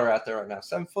 What's the water out there right now?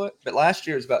 7 foot? But last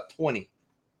year it was about 20.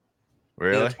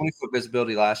 Really? Yeah, 20-foot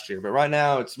visibility last year. But right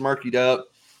now it's murkied up.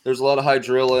 There's a lot of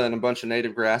hydrilla and a bunch of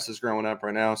native grasses growing up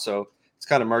right now. So it's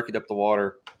kind of murkied up the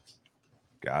water.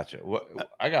 Gotcha.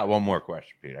 I got one more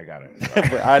question, Pete. I got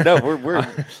it. I know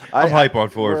I'm hype on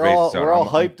forward faces. We're all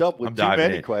hyped up with too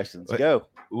many questions. But go.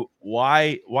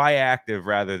 Why active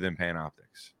rather than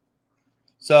Panoptix?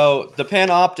 So the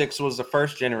Panoptix was the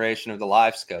first generation of the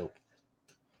live scope.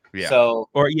 Yeah. So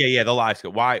the live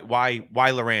scope. Why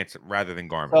Lowrance rather than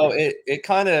Garmin? So it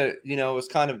kind of, you know, it was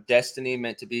kind of destiny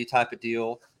meant to be type of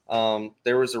deal.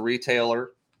 There was a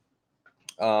retailer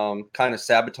kind of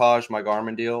sabotaged my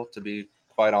Garmin deal, to be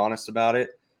quite honest about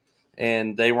it.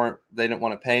 And they didn't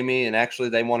want to pay me. And actually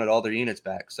they wanted all their units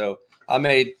back. So I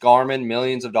made Garmin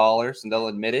millions of dollars and they'll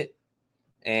admit it.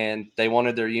 And they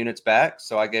wanted their units back.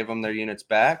 So I gave them their units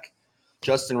back.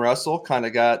 Justin Russell kind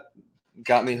of got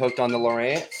me hooked on the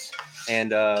Lowrance.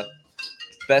 And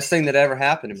best thing that ever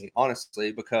happened to me,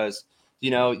 honestly, because,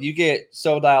 you know, you get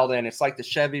so dialed in. It's like the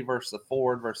Chevy versus the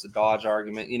Ford versus the Dodge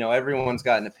argument. You know, everyone's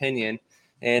got an opinion.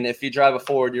 And if you drive a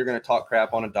Ford, you're going to talk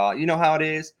crap on a Dodge. You know how it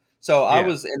is. So I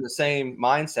was in the same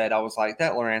mindset. I was like,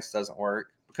 that Lowrance doesn't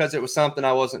work, because it was something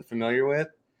I wasn't familiar with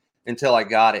until I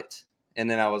got it. And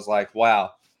then I was like,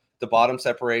 wow, the bottom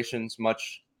separation's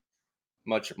much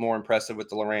more impressive with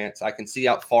the Lowrance. I can see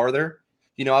out farther.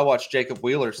 You know, I watched Jacob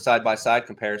Wheeler's side-by-side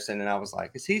comparison, and I was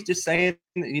like, is he just saying,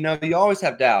 you know, you always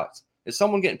have doubts. Is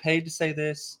someone getting paid to say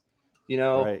this? You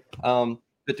know, right.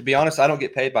 But to be honest, I don't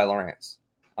get paid by Lowrance.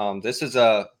 This is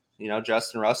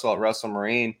Justin Russell at Russell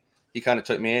Marine. He kind of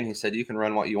took me in. He said, you can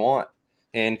run what you want.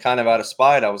 And kind of out of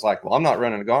spite, I was like, well, I'm not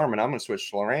running a Garmin. I'm going to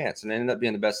switch to Lowrance. And it ended up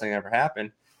being the best thing that ever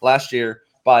happened. Last year,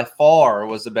 by far,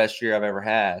 was the best year I've ever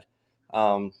had.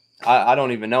 I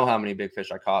don't even know how many big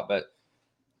fish I caught, but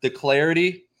the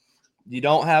clarity, you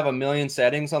don't have a million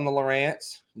settings on the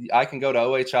Lowrance. I can go to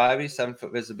O.H. Ivy,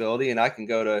 7-foot visibility, and I can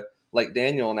go to Lake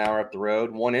Daniel an hour up the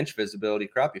road, 1-inch visibility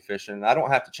crappie fishing. And I don't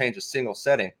have to change a single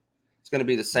setting. It's going to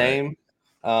be the same.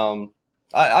 Right.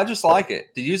 I just like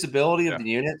it. The usability of the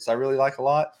units, I really like a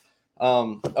lot.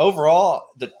 Overall,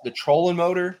 the trolling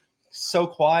motor, so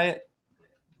quiet.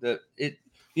 I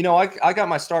got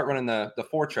my start running the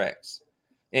Fortrex.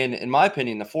 And in my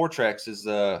opinion, the Fortrex is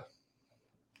the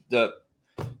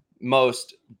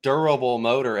most durable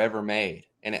motor ever made.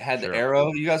 And it had the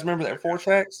arrow. You guys remember that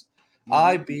Fortrex?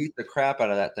 I beat the crap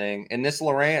out of that thing. And this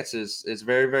Lowrance is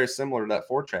very, very similar to that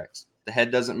Fortrex. The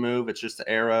head doesn't move. It's just the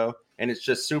arrow. And it's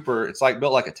just super. It's like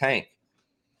built like a tank.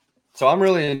 So I'm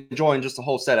really enjoying just the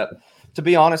whole setup. To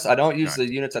be honest, I don't use the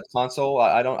units at the console.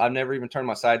 I've never even turned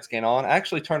my side scan on. I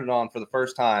actually turned it on for the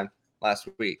first time last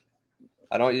week.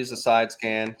 I don't use the side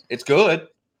scan. It's good,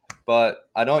 but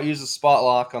I don't use the spot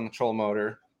lock on the troll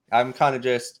motor. I'm kind of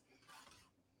just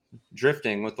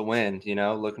drifting with the wind, you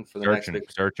know, looking for the next big.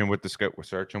 Searching with the scope. We're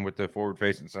searching with the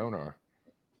forward-facing sonar.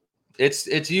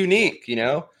 It's unique, you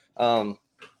know.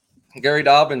 Gary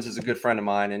Dobbins is a good friend of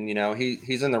mine, and you know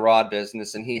he's in the rod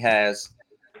business, and he has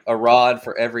a rod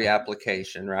for every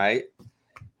application, right?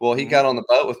 Well, he got on the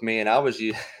boat with me, and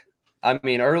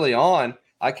early on,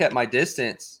 I kept my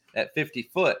distance at 50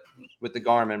 foot with the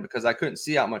Garmin because I couldn't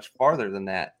see out much farther than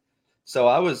that. So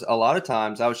a lot of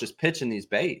times I was just pitching these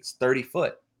baits 30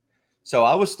 foot. So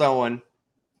I was throwing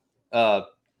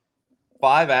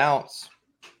 5-ounce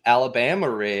Alabama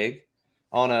rig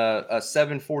on a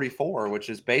 744, which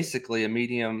is basically a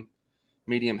medium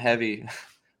heavy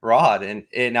rod.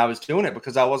 And I was doing it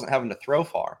because I wasn't having to throw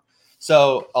far.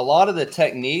 So a lot of the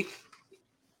technique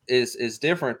is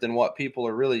different than what people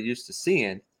are really used to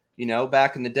seeing. You know,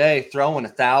 back in the day, throwing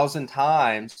 1,000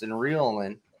 times and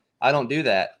reeling, I don't do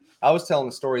that. I was telling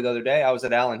the story the other day. I was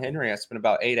at Allen Henry. I spent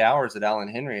about 8 hours at Allen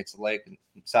Henry. It's a lake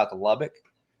south of Lubbock.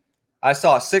 I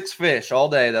saw 6 fish all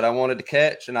day that I wanted to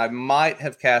catch, and I might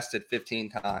have casted 15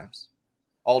 times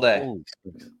all day.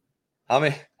 I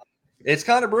mean, it's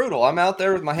kind of brutal. I'm out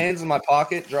there with my hands in my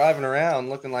pocket, driving around,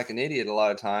 looking like an idiot a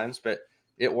lot of times, but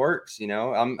it works. You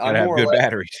know, I'm more good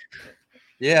batteries.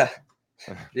 Yeah,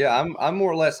 I'm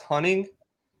more or less hunting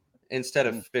instead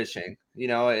of fishing. You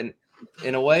know, and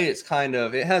in a way,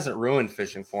 it hasn't ruined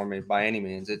fishing for me by any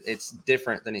means. It's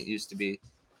different than it used to be.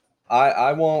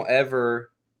 I won't ever.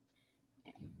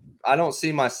 I don't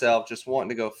see myself just wanting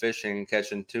to go fishing and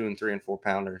catching 2 and 3 and 4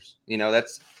 pounders. You know,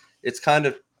 it's kind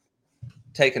of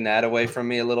taken that away from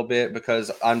me a little bit because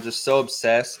I'm just so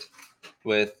obsessed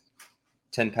with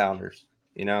 10 pounders.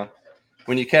 You know,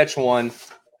 when you catch one,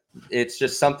 it's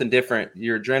just something different.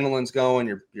 Your adrenaline's going,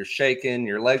 you're shaking,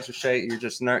 your legs are shaking. You're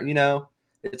just not, you know,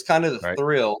 it's kind of the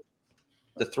thrill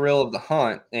of the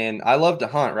hunt. And I love to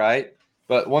hunt, right?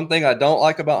 But one thing I don't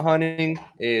like about hunting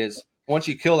is once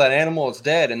you kill that animal, it's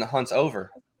dead and the hunt's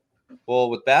over. Well,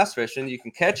 with bass fishing, you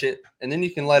can catch it and then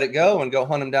you can let it go and go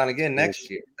hunt them down again next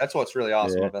year. That's what's really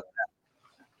awesome about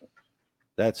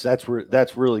that.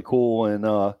 That's really cool. And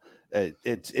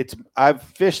I've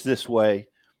fished this way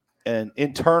and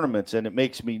in tournaments, and it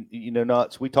makes me, you know,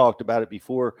 nuts. We talked about it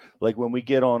before, like when we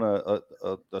get on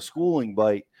a schooling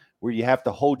bite where you have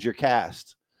to hold your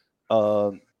cast,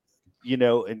 you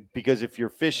know, and because if you're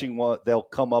fishing, they'll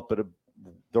come up at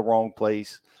the wrong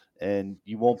place and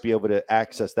you won't be able to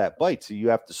access that bite. So you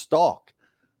have to stalk,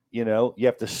 you know, you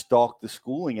have to stalk the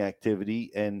schooling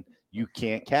activity and you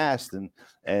can't cast. And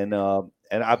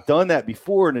I've done that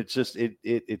before and it's just,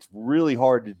 it's really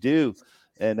hard to do.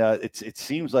 And it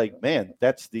seems like, man,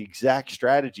 that's the exact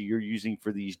strategy you're using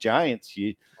for these giants.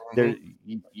 You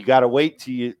got to wait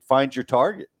till you find your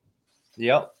target.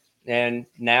 Yep. And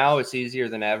now it's easier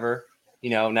than ever. You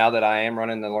know, now that I am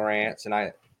running the Lowrance and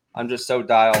I'm just so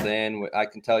dialed in. I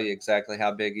can tell you exactly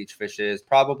how big each fish is,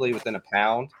 probably within a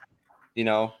pound. You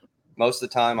know, most of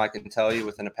the time I can tell you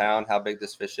within a pound how big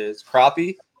this fish is.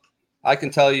 Crappie, I can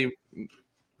tell you,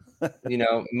 you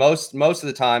know, most of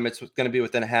the time it's going to be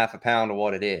within a half a pound of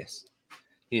what it is.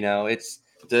 You know, it's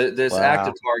this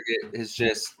active target has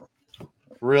just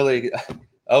really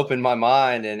opened my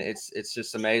mind, and it's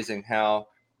just amazing how,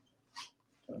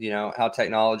 you know, how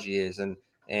technology is.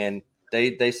 And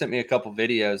they sent me a couple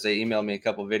videos. They emailed me a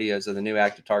couple videos of the new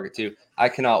active target 2. I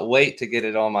cannot wait to get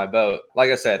it on my boat. Like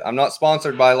I said, I'm not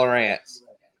sponsored by Lowrance,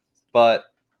 but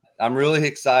I'm really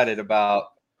excited about,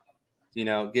 you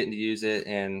know, getting to use it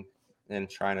and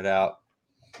trying it out.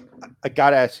 I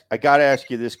gotta ask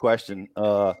you this question.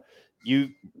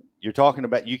 You're talking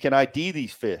about you can ID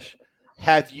these fish.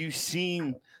 Have you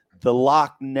seen the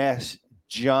Loch Ness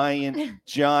giant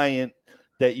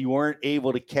that you weren't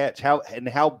able to catch?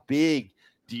 How big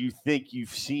do you think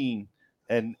you've seen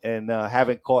and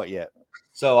haven't caught yet?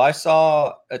 So I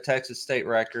saw a Texas state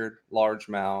record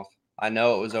largemouth. I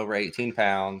know it was over 18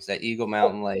 pounds at Eagle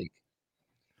Mountain Lake.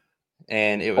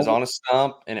 And it was on a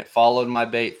stump, and it followed my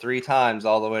bait 3 times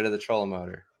all the way to the trolling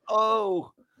motor.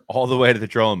 Oh, all the way to the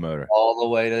trolling motor. All the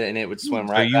way to, and it would swim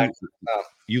right back to the stump.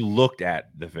 You looked at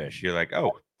the fish. You're like,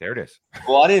 oh, there it is.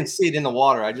 Well, I didn't see it in the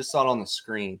water. I just saw it on the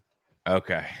screen.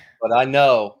 Okay. But I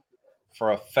know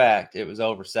for a fact it was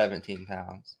over 17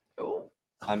 pounds.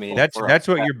 I mean, that's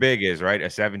what your big is, right? A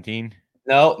 17?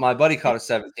 No, my buddy caught a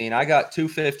 17. I got 2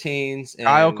 15s. And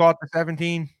Kyle caught the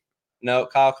 17? No,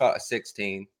 Kyle caught a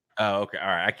 16. Oh, okay. All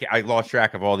right. I lost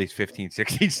track of all these 15,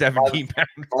 16, 17 pounds.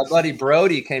 My buddy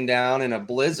Brody came down in a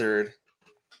blizzard,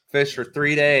 fished for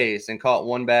 3 days, and caught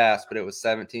 1 bass, but it was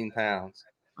 17 pounds.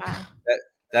 Wow.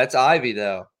 That's Ivy,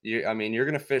 though. I mean, you're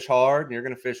going to fish hard, and you're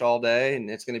going to fish all day, and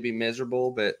it's going to be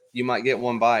miserable, but you might get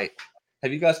 1 bite.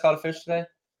 Have you guys caught a fish today?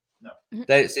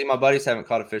 No. See, my buddies haven't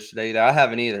caught a fish today either. I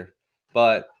haven't either.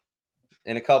 But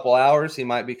in a couple hours, he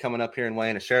might be coming up here and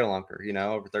weighing a share lunker, you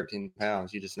know, over 13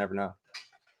 pounds. You just never know.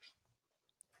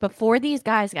 Before these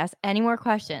guys ask any more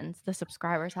questions, the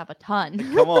subscribers have a ton.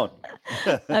 Come on.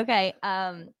 Okay.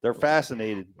 They're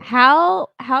fascinated. How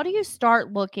do you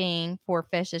start looking for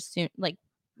fish as soon like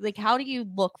how do you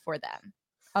look for them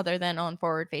other than on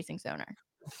forward facing sonar?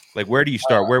 Like, where do you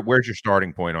start? Where's your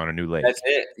starting point on a new lake? That's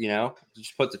it. You know,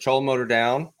 just put the trolling motor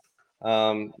down.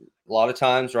 A lot of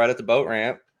times right at the boat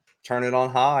ramp, turn it on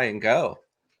high and go.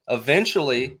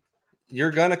 Eventually,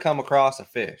 you're going to come across a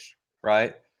fish,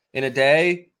 right? In a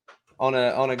day, on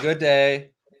a good day,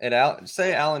 at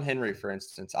say Allen Henry, for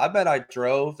instance, I bet I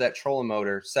drove that trolling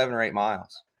motor 7 or 8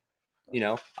 miles. You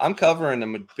know, I'm covering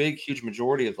a big, huge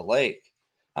majority of the lake.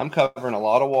 I'm covering a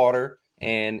lot of water,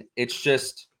 and it's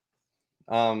just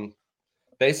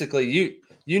basically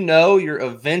you know you're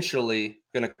eventually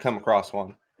going to come across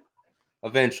one.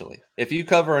 Eventually, if you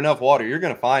cover enough water, you're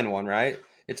going to find one, right?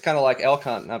 It's kind of like elk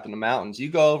hunting up in the mountains. You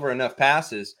go over enough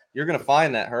passes, you're going to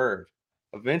find that herd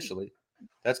eventually.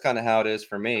 That's kind of how it is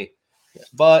for me.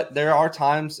 But there are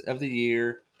times of the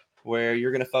year where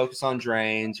you're going to focus on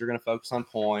drains, you're going to focus on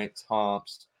points,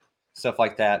 humps, stuff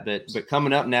like that. But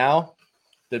coming up now,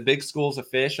 the big schools of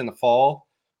fish in the fall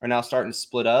are now starting to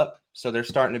split up. So they're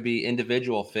starting to be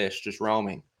individual fish just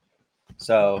roaming.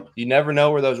 So you never know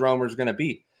where those roamers are going to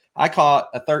be. I caught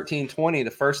a 1320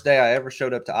 the first day I ever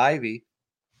showed up to Ivy,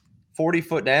 40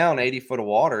 foot down, 80 foot of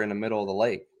water in the middle of the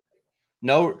lake.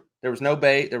 There was no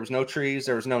bait, there was no trees,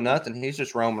 there was no nothing. He's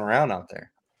just roaming around out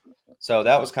there. So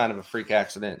that was kind of a freak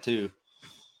accident too.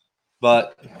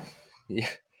 But yeah,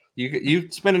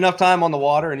 you spend enough time on the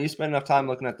water and you spend enough time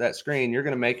looking at that screen, you're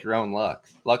going to make your own luck.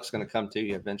 Luck's going to come to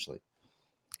you eventually.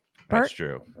 That's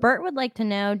true. Bert would like to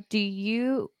know,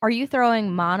 are you throwing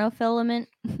monofilament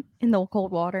in the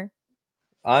cold water?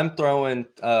 I'm throwing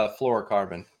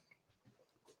fluorocarbon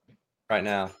right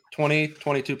now.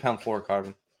 22 pound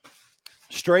fluorocarbon.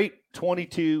 Straight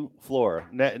 22 fluoro.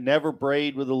 Never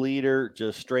braid with a leader,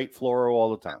 just straight fluoro all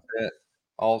the time.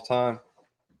 All the time.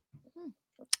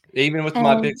 Even with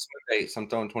my big swim baits, I'm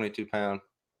throwing 22 pound.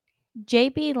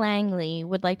 JB Langley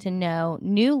would like to know,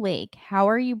 new lake, how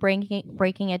are you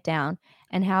breaking it down,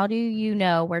 and how do you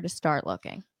know where to start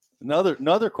looking? Another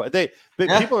question.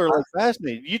 People are like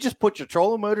fascinated. You just put your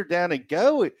trolling motor down and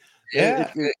go.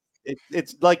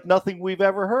 It's like nothing we've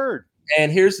ever heard.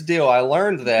 And here's the deal. I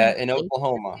learned that in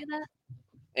Oklahoma.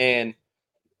 And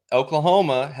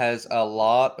Oklahoma has a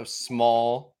lot of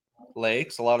small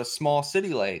lakes, a lot of small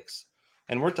city lakes.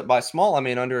 And by small, I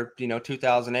mean under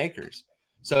 2,000 acres.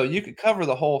 So you could cover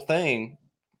the whole thing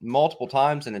multiple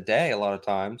times in a day, a lot of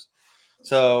times.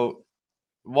 So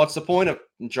what's the point of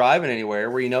driving anywhere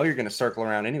where you know you're going to circle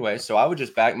around anyway? So I would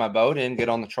just back my boat in, get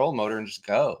on the trolling motor, and just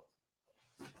go.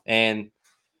 And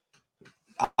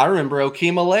I remember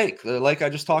Okema Lake, the lake I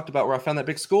just talked about where I found that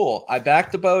big school. I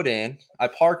backed the boat in, I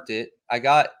parked it, I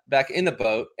got back in the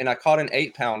boat, and I caught an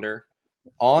 8-pounder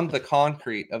on the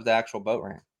concrete of the actual boat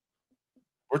ramp.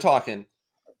 We're talking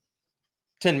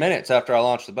 10 minutes after I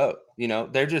launched the boat. You know,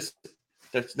 there's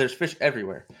fish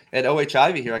everywhere. At OH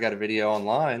Ivy here, I got a video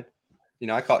online. You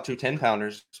know, I caught 2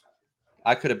 10-pounders.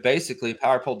 I could have basically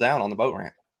power pulled down on the boat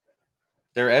ramp.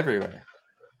 They're everywhere.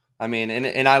 I mean,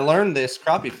 and I learned this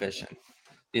crappie fishing.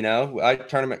 You know, I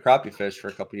tournament crappie fish for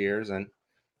a couple of years, and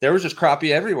there was just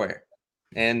crappie everywhere.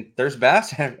 And there's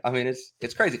bass. I mean,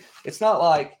 it's crazy. It's not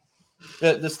like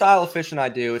the style of fishing I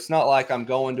do. It's not like I'm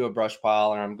going to a brush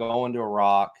pile or I'm going to a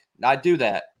rock. I do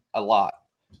that a lot,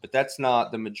 but that's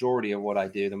not the majority of what I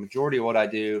do. The majority of what I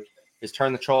do is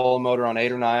turn the trolling motor on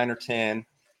 8 or 9 or 10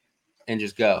 and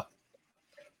just go.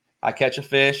 I catch a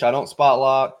fish. I don't spot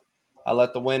lock. I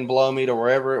let the wind blow me to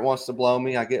wherever it wants to blow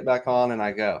me. I get back on and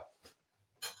I go.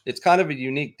 It's kind of a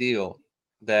unique deal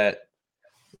that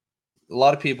a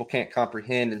lot of people can't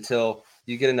comprehend until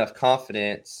you get enough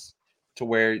confidence to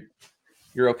where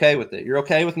you're okay with it. You're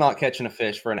okay with not catching a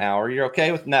fish for an hour. You're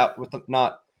okay with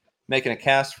not making a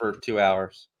cast for 2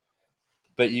 hours.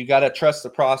 But you got to trust the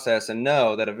process and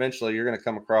know that eventually you're going to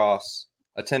come across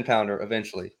a 10-pounder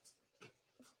eventually.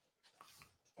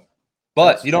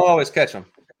 But you don't always catch them.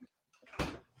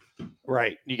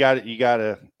 Right. You got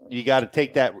to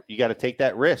take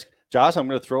that risk. Josh, I'm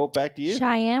going to throw it back to you.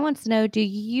 Cheyenne wants to know, do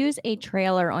you use a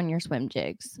trailer on your swim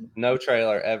jigs? No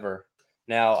trailer ever.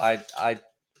 Now, I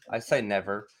say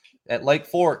never. At Lake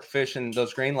Fork, fishing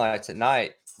those green lights at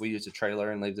night, we use a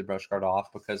trailer and leave the brush guard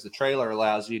off because the trailer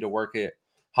allows you to work it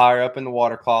higher up in the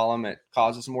water column. It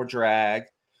causes more drag,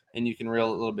 and you can reel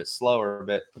it a little bit slower.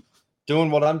 But doing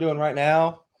what I'm doing right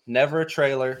now, never a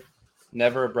trailer,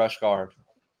 never a brush guard.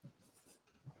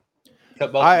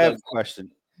 I have a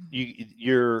question.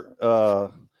 You're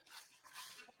going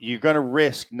to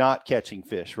risk not catching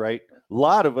fish, right? A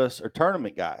lot of us are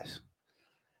tournament guys.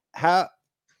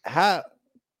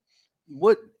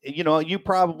 What, you know, you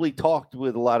probably talked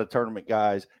with a lot of tournament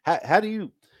guys. How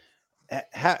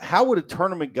would a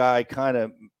tournament guy kind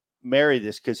of marry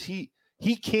this? Because he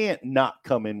can't not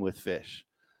come in with fish,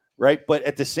 right? But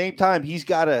at the same time, he's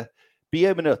got to be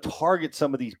able to target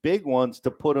some of these big ones to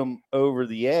put them over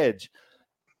the edge.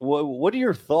 What are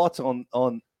your thoughts on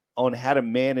how to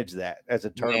manage that as a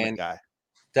tournament guy?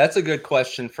 That's a good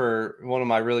question for one of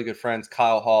my really good friends,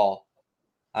 Kyle Hall.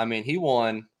 I mean,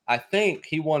 I think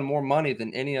he won more money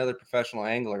than any other professional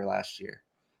angler last year.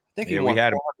 I think we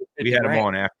had him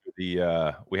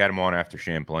on after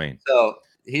Champlain. So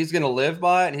he's going to live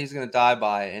by it and he's going to die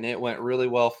by it. And it went really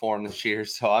well for him this year.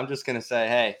 So I'm just going to say,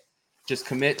 hey, just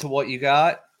commit to what you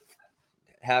got.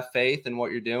 Have faith in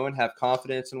what you're doing. Have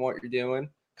confidence in what you're doing.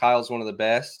 Kyle's one of the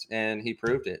best, and he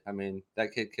proved it. I mean,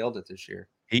 that kid killed it this year.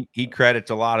 He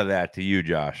credits a lot of that to you,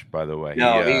 Josh, by the way.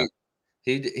 No,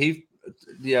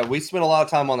 we spent a lot of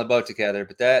time on the boat together,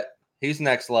 but he's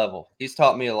next level. He's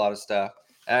taught me a lot of stuff,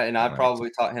 and I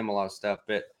probably taught him a lot of stuff.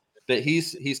 But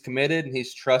he's committed and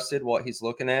he's trusted what he's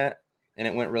looking at, and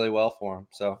it went really well for him.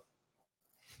 So,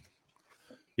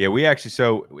 yeah,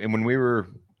 when we were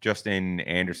just in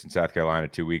Anderson, South Carolina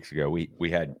 2 weeks ago, we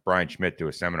had Brian Schmidt do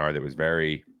a seminar that was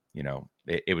very,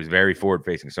 it was very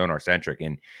forward-facing sonar centric,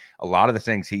 and a lot of the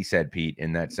things he said, Pete,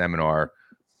 in that seminar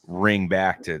ring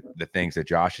back to the things that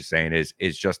Josh is saying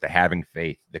is just the having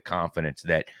faith, the confidence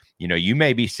that, you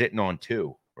may be sitting on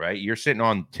 2, right? You're sitting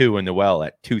on 2 in the well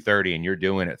at 2:30 and you're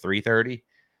doing it at 3:30,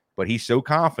 but he's so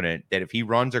confident that if he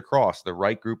runs across the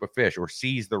right group of fish or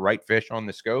sees the right fish on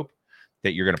the scope,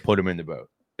 that you're going to put him in the boat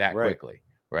that quickly.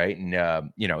 Right. And,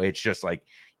 it's just like,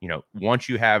 once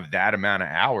you have that amount of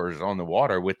hours on the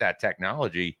water with that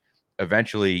technology,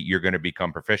 eventually you're going to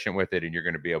become proficient with it and you're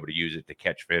going to be able to use it to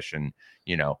catch fish. And,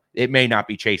 it may not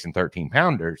be chasing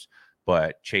 13-pounders,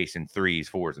 but chasing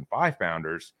 3s, 4s, and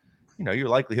 5-pounders, your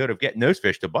likelihood of getting those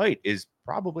fish to bite is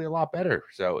probably a lot better.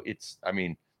 So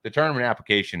the tournament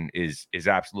application is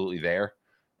absolutely there.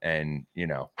 And,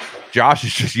 Josh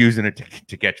is just using it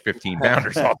to catch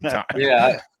 15-pounders all the time.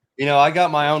 Yeah. I got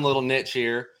my own little niche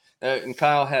here, and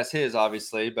Kyle has his,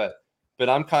 obviously, but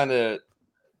I'm kind of,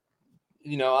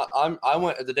 I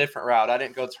went the different route. I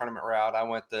didn't go the tournament route. I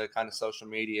went the kind of social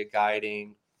media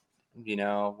guiding,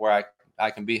 where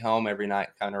I can be home every night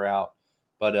kind of route.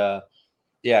 But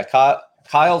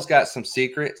Kyle's got some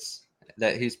secrets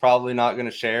that he's probably not going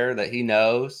to share that he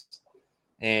knows,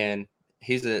 and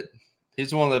he's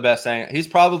one of the best. He's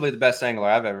probably the best angler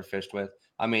I've ever fished with.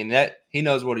 I mean, that he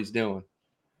knows what he's doing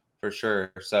for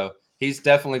sure. So he's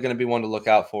definitely going to be one to look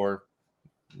out for,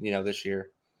 this year.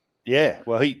 Yeah,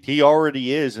 well, he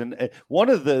already is, and one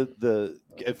of the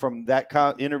from that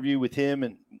interview with him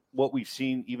and what we've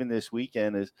seen even this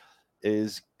weekend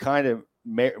is kind of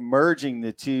merging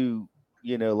the two,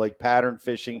 like pattern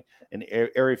fishing and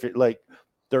area fish. Like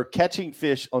they're catching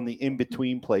fish on the in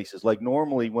between places. Like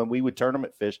normally when we would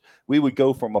tournament fish, we would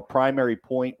go from a primary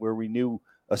point where we knew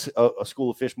a school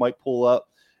of fish might pull up,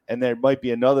 and there might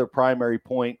be another primary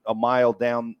point a mile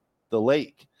down the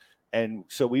lake. And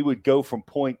so we would go from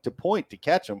point to point to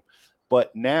catch them.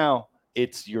 But now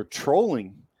you're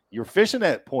trolling. You're fishing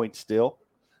at point still,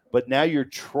 but now you're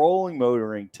trolling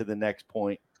motoring to the next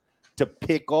point to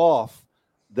pick off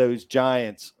those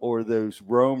giants or those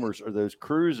roamers or those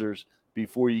cruisers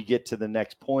before you get to the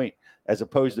next point, as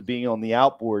opposed to being on the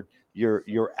outboard.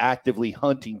 You're actively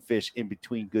hunting fish in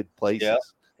between good places. Yeah.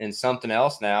 And something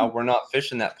else now, we're not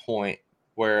fishing that point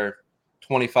where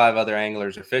 25 other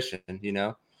anglers are fishing,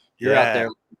 You're out there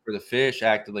looking for the fish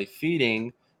actively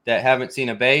feeding that haven't seen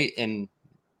a bait in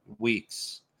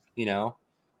weeks,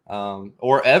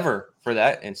 or ever for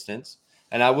that instance.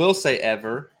 And I will say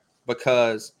ever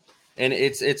because, and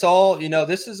it's all,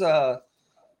 this is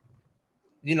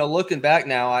looking back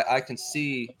now, I can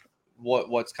see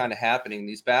what's kind of happening.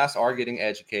 These bass are getting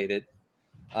educated.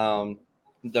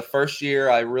 The first year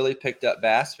I really picked up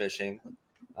bass fishing.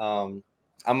 I'm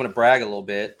going to brag a little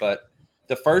bit, but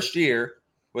the first year,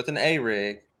 with an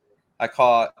A-rig, I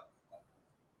caught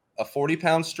a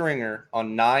 40-pound stringer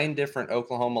on 9 different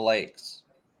Oklahoma lakes.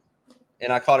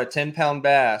 And I caught a 10-pound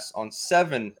bass on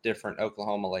 7 different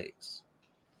Oklahoma lakes.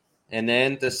 And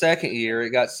then the second year,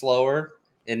 it got slower.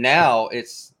 And now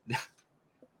it's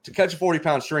to catch a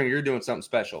 40-pound stringer, you're doing something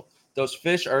special. Those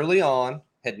fish early on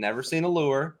had never seen a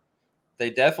lure. They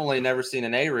definitely never seen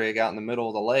an A-rig out in the middle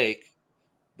of the lake.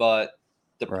 But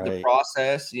the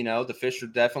process, the fish are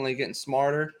definitely getting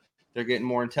smarter. They're getting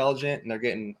more intelligent, and they're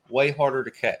getting way harder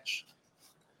to catch.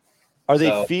 Are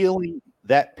they feeling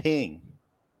that ping?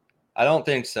 I don't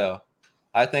think so.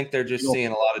 I think they're just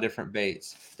seeing a lot of different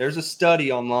baits. There's a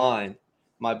study online.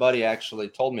 My buddy actually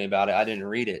told me about it. I didn't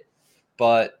read it,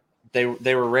 but they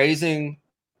were raising,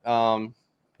 broodstock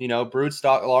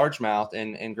largemouth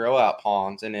in grow out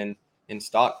ponds and in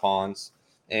stock ponds.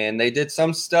 And they did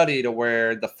some study to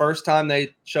where the first time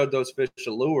they showed those fish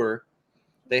a lure,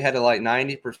 they had a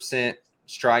 90%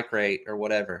 strike rate or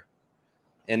whatever.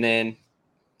 And then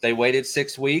they waited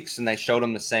 6 weeks and they showed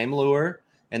them the same lure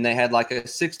and they had a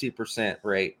 60%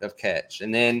 rate of catch.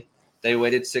 And then they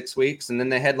waited 6 weeks and then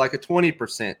they had a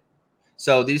 20%.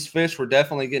 So these fish were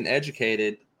definitely getting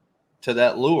educated to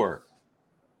that lure.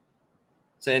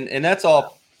 So, and that's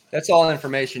all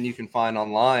information you can find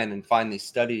online and find these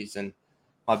studies. And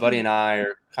my buddy and I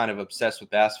are kind of obsessed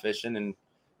with bass fishing, and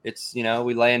it's,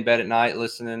 we lay in bed at night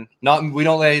listening. We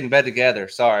don't lay in bed together,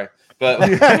 sorry, but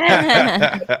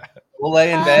we'll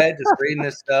lay in bed just reading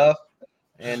this stuff.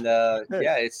 And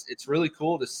it's really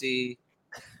cool to see,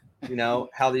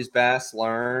 how these bass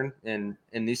learn, and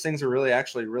these things are really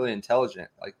actually really intelligent.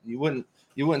 Like you wouldn't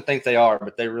think they are,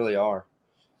 but they really are.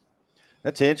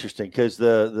 That's interesting because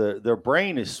their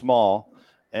brain is small,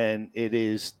 and it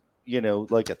is,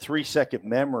 like a 3-second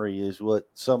memory is what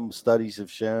some studies have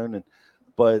shown.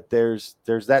 But there's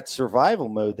that survival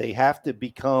mode. They have to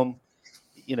become,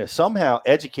 somehow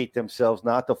educate themselves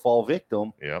not to fall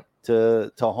victim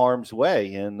to harm's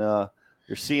way. And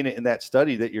you're seeing it in that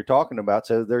study that you're talking about.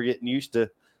 So they're getting used to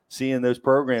seeing those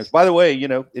programs. By the way,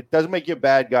 it doesn't make you a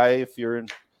bad guy if you're in,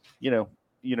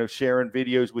 sharing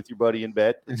videos with your buddy in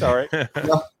bed. It's all right.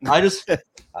 I just,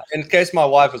 in case my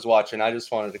wife was watching, I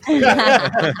just wanted to clear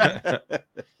that.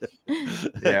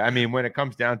 Yeah, I mean, when it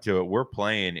comes down to it, we're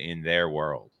playing in their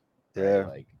world. Yeah,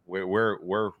 like we're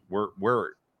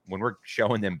when we're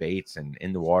showing them baits and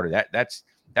in the water, that's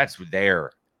that's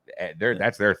their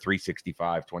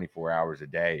 365, 24 hours a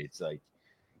day. It's like,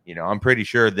 I'm pretty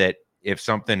sure that if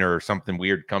something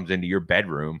weird comes into your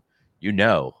bedroom,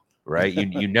 right?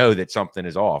 You know that something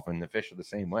is off, and the fish are the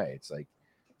same way. It's like,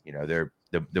 they're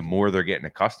the more they're getting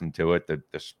accustomed to it, the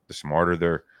smarter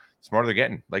they're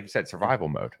getting. Like you said, survival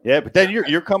mode. Yeah, but then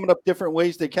you're coming up different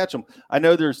ways to catch them. I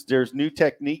know there's new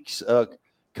techniques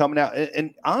coming out,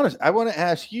 and honest, I want to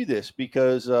ask you this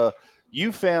because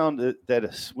you found that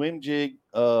a swim jig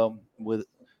with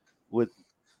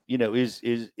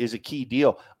is a key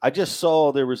deal. I just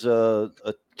saw there was a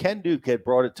Ken Duke had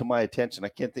brought it to my attention. I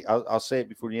can't think. I'll say it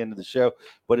before the end of the show,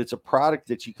 but it's a product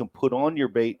that you can put on your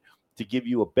bait to give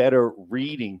you a better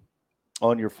reading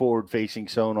on your forward-facing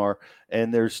sonar.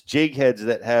 And there's jig heads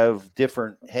that have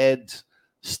different heads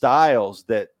styles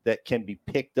that can be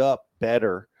picked up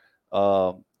better.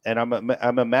 And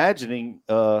I'm imagining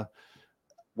you're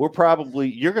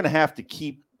going to have to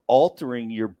keep altering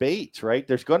your baits, right?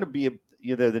 There's going to be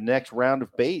the next round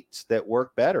of baits that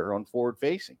work better on forward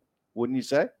facing, wouldn't you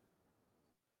say?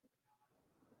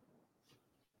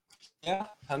 Yeah,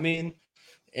 I mean,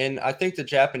 and I think the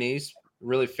Japanese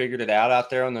really figured it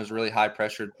out there on those really high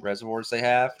pressured reservoirs they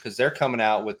have, because they're coming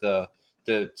out with the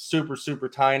super, super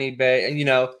tiny bait.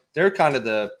 And, they're kind of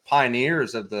the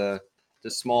pioneers of the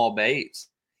small baits.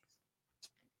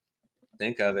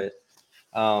 Think of it.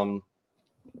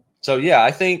 So, yeah, I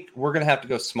think we're going to have to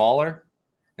go smaller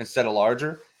instead of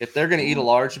larger. If they're going to eat a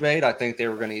large bait, I think they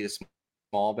were going to eat a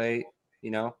small bait, They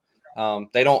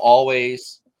don't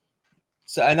always.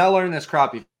 So, and I learned this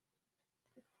crappie,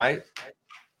 right?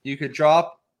 You could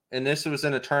drop, and this was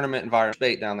in a tournament environment,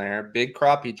 bait down there, big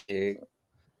crappie jig,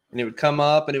 and it would come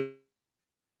up and it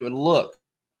would look.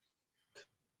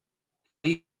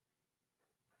 You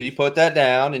put that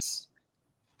down, and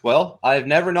I have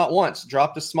never, not once,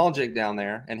 dropped a small jig down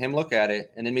there and him look at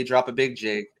it, and then me drop a big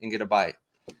jig and get a bite.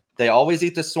 They always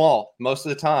eat the small most of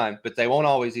the time, but they won't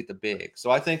always eat the big.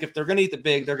 So I think if they're going to eat the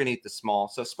big, they're going to eat the small.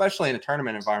 So especially in a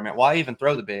tournament environment, why even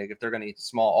throw the big if they're going to eat the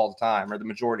small all the time or the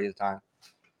majority of the time?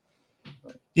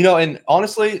 And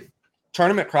honestly,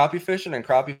 tournament crappie fishing and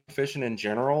crappie fishing in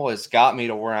general has got me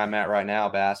to where I'm at right now,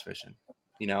 bass fishing.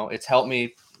 It's helped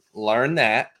me learn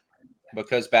that,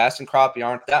 because bass and crappie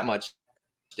aren't that much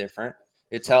different.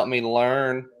 It's helped me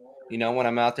learn, when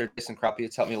I'm out there chasing crappie,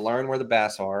 it's helped me learn where the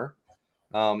bass are.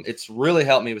 It's really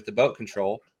helped me with the boat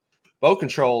control. Boat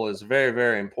control is very,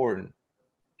 very important.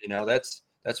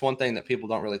 That's one thing that people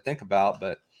don't really think about.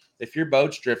 But if your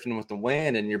boat's drifting with the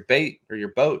wind and your bait or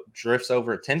your boat drifts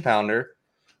over a 10-pounder,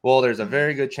 well, there's a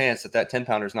very good chance that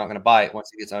 10-pounder is not going to bite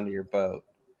once it gets under your boat.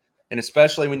 And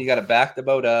especially when you got to back the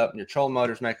boat up and your trolling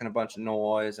motor's making a bunch of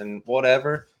noise and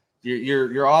whatever,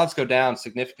 your odds go down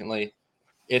significantly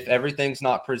if everything's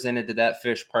not presented to that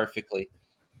fish perfectly.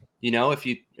 If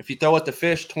you throw at the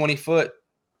fish 20 foot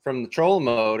from the trolling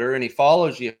motor and he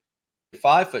follows you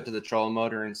 5 foot to the trolling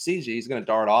motor and sees you, he's going to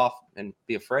dart off and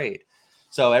be afraid.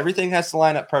 So everything has to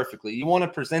line up perfectly. You want to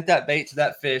present that bait to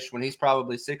that fish when he's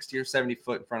probably 60 or 70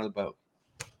 foot in front of the boat,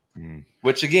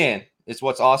 which again is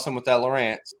what's awesome with that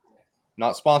Lowrance.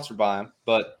 Not sponsored by him,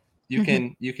 but you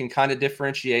can kind of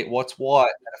differentiate what's what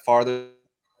at a farther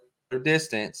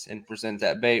distance and present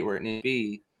that bait where it needs to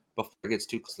be before it gets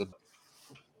too close to the boat.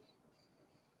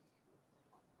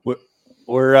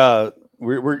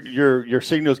 Your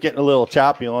signal's getting a little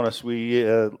choppy on us.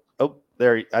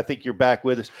 There, I think you're back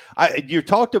with us. You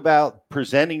talked about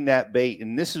presenting that bait,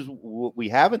 and this is what we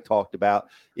haven't talked about,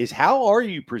 is how are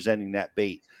you presenting that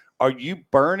bait? Are you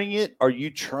burning it? Are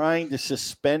you trying to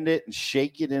suspend it and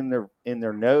shake it in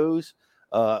their nose?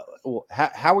 How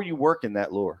are you working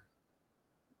that lure?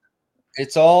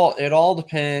 It all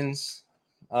depends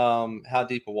how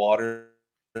deep a water,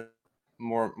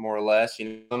 more or less.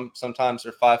 Sometimes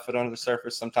they're 5 foot under the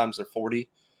surface, sometimes they're 40.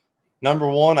 Number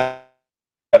one, I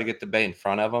got to get the bait in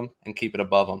front of them and keep it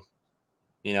above them.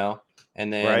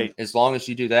 And then as long as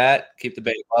you do that, keep the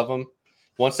bait above them.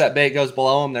 Once that bait goes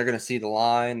below them, they're going to see the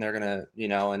line. They're going to,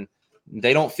 and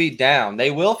they don't feed down. They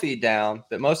will feed down,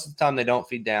 but most of the time they don't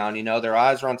feed down. Their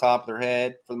eyes are on top of their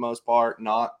head for the most part,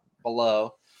 not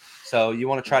below. So you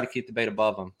want to try to keep the bait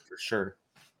above them for sure.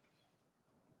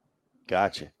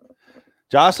 Gotcha.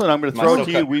 Jocelyn, I'm going to throw it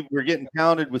to you. We're getting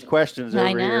pounded with questions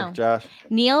over here, Josh.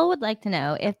 Neil would like to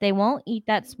know, if they won't eat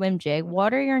that swim jig,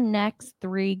 what are your next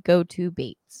 3 go-to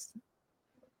baits?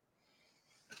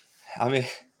 I mean,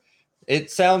 it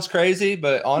sounds crazy,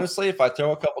 but honestly, if I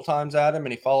throw a couple times at him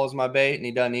and he follows my bait and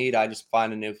he doesn't eat, I just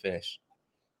find a new fish.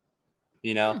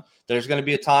 There's going to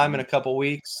be a time in a couple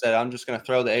weeks that I'm just going to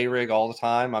throw the A-rig all the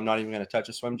time. I'm not even going to touch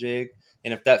a swim jig.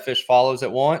 And if that fish follows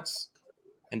it once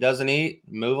and doesn't eat,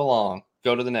 move along.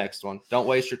 Go to the next one. Don't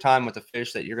waste your time with a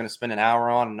fish that you're going to spend an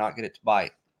hour on and not get it to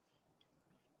bite.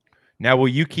 Now, will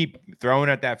you keep throwing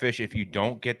at that fish if you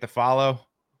don't get the follow?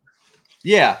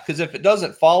 Yeah, because if it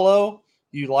doesn't follow,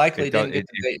 you likely didn't get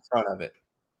the bait in front of it.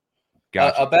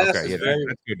 Gotcha. A bass okay. is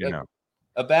that's good to know.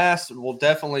 A bass will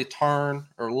definitely turn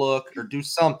or look or do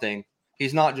something.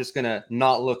 He's not just going to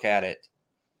not look at it.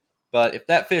 But if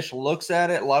that fish looks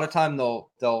at it, a lot of time they'll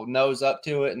nose up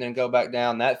to it and then go back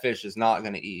down. That fish is not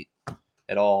going to eat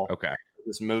at all. Okay.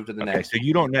 Just move to the next. So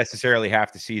you don't necessarily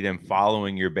have to see them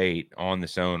following your bait on the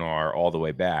sonar all the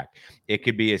way back. It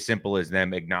could be as simple as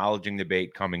them acknowledging the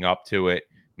bait, coming up to it,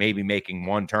 maybe making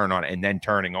one turn on it, and then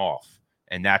turning off.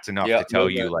 And that's enough to tell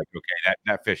you, like, okay,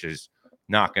 that fish is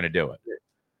not going to do it.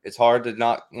 It's hard to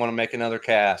not want to make another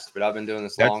cast, but I've been doing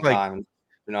this a long time.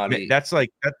 That's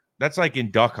like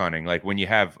in duck hunting. Like when you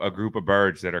have a group of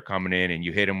birds that are coming in and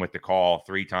you hit them with the call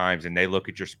 3 times and they look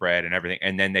at your spread and everything,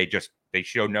 and then they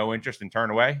show no interest and turn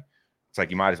away. It's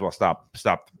like you might as well stop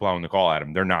blowing the call at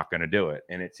them. They're not going to do it.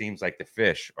 And it seems like the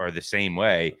fish are the same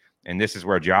way. And this is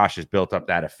where Josh has built up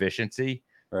that efficiency,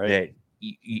 right? That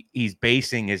he's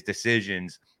basing his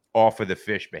decisions off of the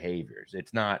fish behaviors.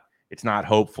 It's not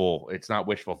hopeful. It's not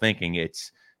wishful thinking.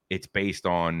 It's based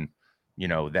on,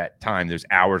 that time. There's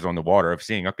hours on the water of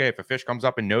seeing, okay, if a fish comes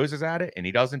up and noses at it and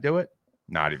he doesn't do it,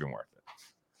 not even worth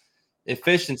it.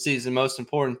 Efficiency is the most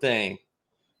important thing.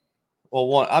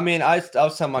 Well, I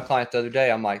was telling my client the other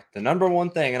day, I'm like, the number one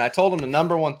thing, and I told him the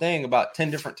number one thing about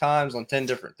 10 different times on 10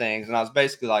 different things. And I was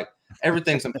basically like,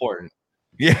 everything's important.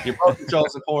 Yeah. Your boat control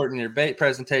is important. Your bait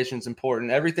presentation is important.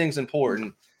 Everything's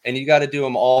important. And you got to do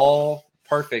them all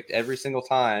perfect every single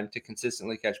time to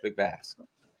consistently catch big bass.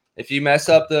 If you mess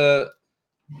up the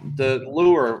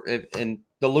lure and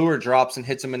the lure drops and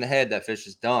hits them in the head, that fish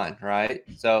is done, right?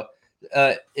 So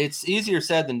it's easier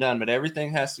said than done, but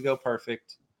everything has to go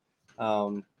perfect.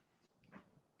 It's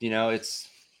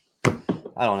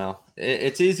I don't know.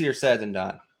 It's easier said than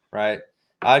done, right?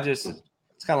 It's kind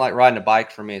of like riding a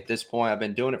bike for me at this point. I've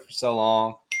been doing it for so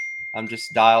long. I'm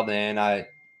just dialed in. I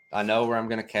know where I'm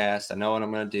going to cast. I know what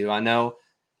I'm going to do. I know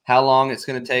how long it's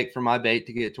going to take for my bait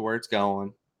to get to where it's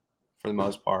going for the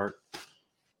most part.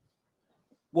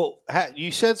 Well,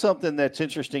 you said something that's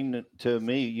interesting to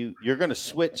me. You're going to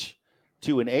switch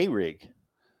to an A-rig.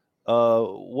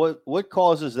 What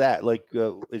causes that? Like,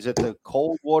 is it the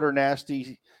cold water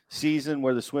nasty season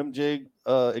where the swim jig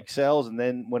excels, and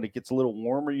then when it gets a little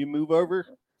warmer, you move over?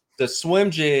 The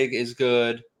swim jig is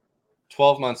good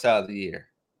 12 months out of the year.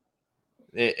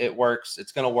 It works.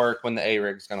 It's going to work when the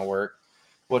A-rig is going to work.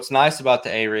 What's nice about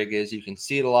the A-rig is you can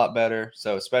see it a lot better.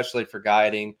 So especially for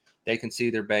guiding, they can see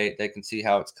their bait. They can see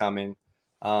how it's coming.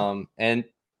 And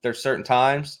there's certain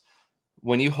times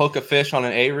when you hook a fish on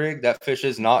an A-rig, that fish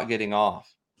is not getting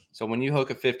off. So when you hook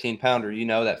a 15-pounder, you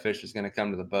know that fish is going to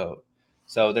come to the boat.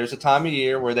 So there's a time of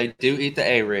year where they do eat the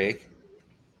A-rig,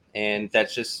 and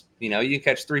that's just, you can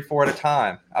catch 3-4 at a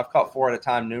time. I've caught 4 at a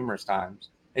time numerous times.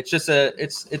 It's just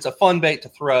it's a fun bait to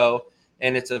throw,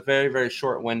 and it's a very, very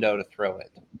short window to throw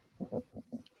it.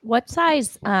 What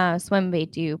size swim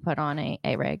bait do you put on a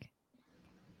rig?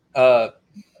 That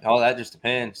just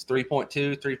depends.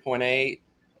 3.2, 3.8.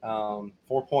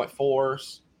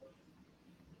 4.4s.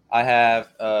 I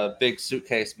have a big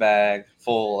suitcase bag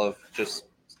full of just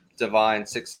Divine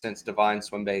 6th Divine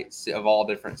swim baits of all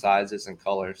different sizes and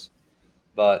colors.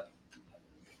 But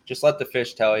just let the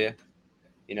fish tell you,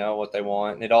 what they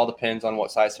want. And it all depends on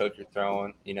what size hook you're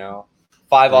throwing.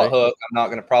 5/0 hook, I'm not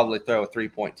going to probably throw a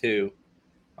 3.2.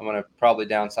 I'm going to probably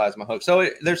downsize my hook. So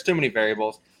there's too many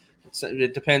variables.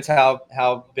 It depends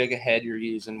how big a head you're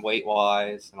using weight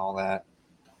wise and all that.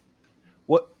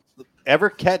 What ever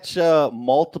catch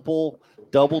multiple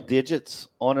double digits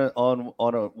on a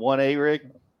 1A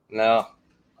rig? No,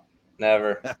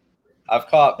 never. I've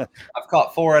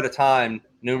caught 4 at a time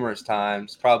numerous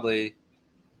times, probably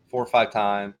 4 or 5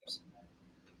 times,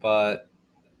 but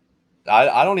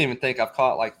I don't even think I've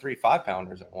caught like 3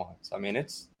 5-pounders at once. I mean, I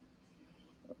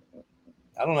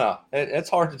don't know. It's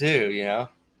hard to do,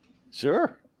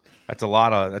 Sure. That's a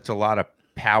lot of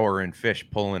power and fish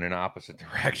pulling in opposite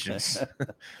directions.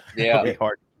 Yeah. It'll be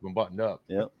hard to keep them buttoned up.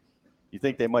 Yep. You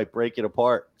think they might break it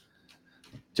apart.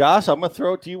 Josh, I'm going to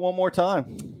throw it to you one more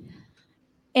time.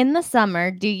 In the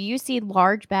summer, do you see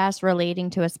large bass relating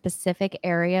to a specific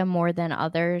area more than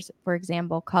others? For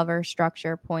example, cover,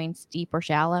 structure, points, deep or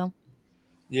shallow?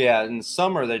 Yeah, in the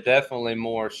summer, they're definitely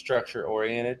more structure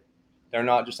oriented. They're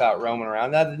not just out roaming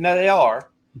around. Now they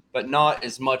are, but not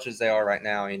as much as they are right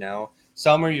now,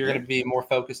 Summer, you're going to be more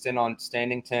focused in on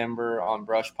standing timber, on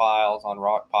brush piles, on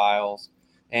rock piles.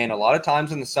 And a lot of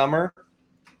times in the summer,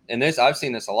 and I've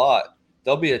seen this a lot,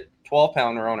 there'll be a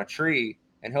 12-pounder on a tree,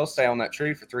 and he'll stay on that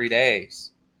tree for 3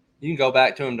 days. You can go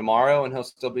back to him tomorrow, and he'll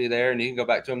still be there, and you can go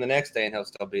back to him the next day, and he'll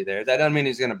still be there. That doesn't mean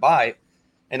he's going to bite.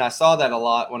 And I saw that a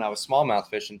lot when I was smallmouth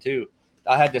fishing too.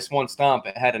 I had this one stump.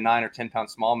 It had a 9 or 10-pound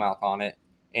smallmouth on it.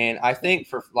 And I think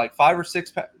for like 5 or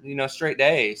 6, straight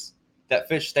days, that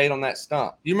fish stayed on that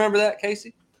stump. You remember that,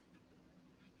 Casey?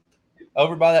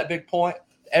 Over by that big point?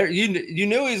 You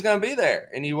knew he was going to be there.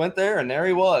 And you went there, and there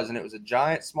he was. And it was a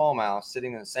giant smallmouth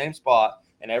sitting in the same spot.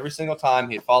 And every single time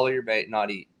he'd follow your bait and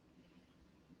not eat.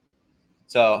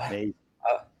 So,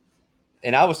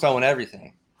 and I was throwing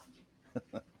everything.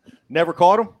 Never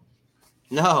caught him?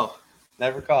 No,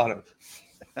 never caught him.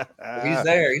 He's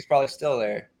there. He's probably still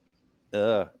there.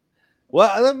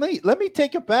 Well, let me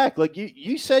take it back. Like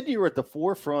you said, you were at the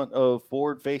forefront of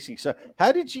forward facing. So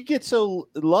how did you get so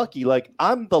lucky? Like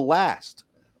I'm the last.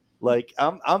 Like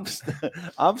I'm trying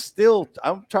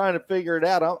to figure it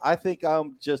out. I think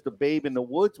I'm just a babe in the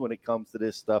woods when it comes to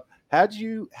this stuff. How did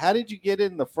you get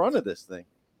in the front of this thing?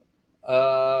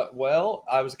 Well,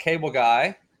 I was a cable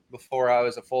guy before I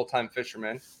was a full-time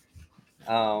fisherman.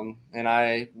 And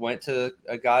I went to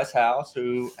a guy's house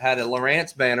who had a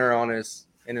Lowrance banner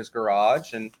in his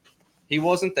garage, and he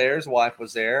wasn't there. His wife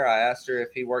was there. I asked her if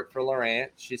he worked for Lowrance.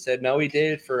 She said, no, he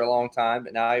did for a long time,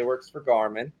 but now he works for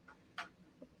Garmin.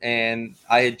 And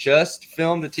I had just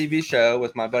filmed a TV show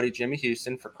with my buddy Jimmy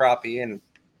Houston for crappie, and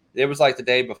it was like the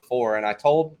day before. And I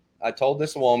told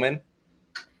this woman,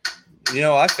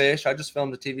 I fish. I just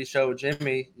filmed a TV show with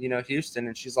Jimmy, Houston.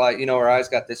 And she's like, her eyes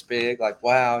got this big, like,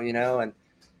 wow, and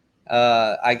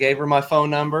I gave her my phone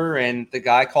number, and the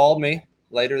guy called me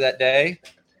later that day,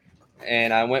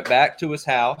 and I went back to his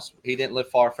house. He didn't live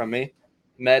far from me,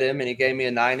 met him, and he gave me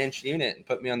a 9-inch unit and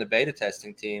put me on the beta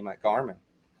testing team at Garmin.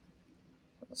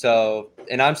 So,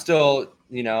 and I'm still,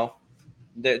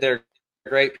 they're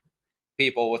great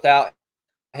people. Without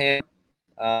him,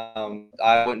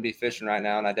 I wouldn't be fishing right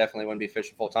now, and I definitely wouldn't be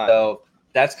fishing full time. So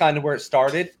that's kind of where it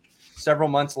started. Several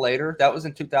months later, that was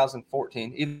in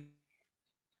 2014, either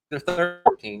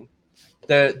 13.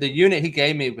 The unit he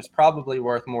gave me was probably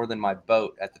worth more than my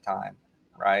boat at the time,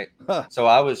 right? Huh. So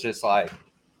I was just like,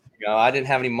 I didn't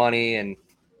have any money, and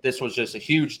this was just a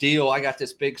huge deal. I got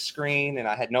this big screen, and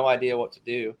I had no idea what to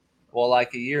do. Well,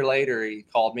 like a year later, he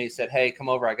called me, said, hey, come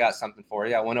over. I got something for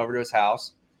you. I went over to his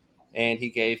house, and he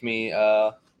gave me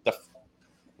one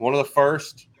of the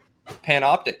first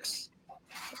Panoptics.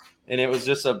 And it was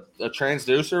just a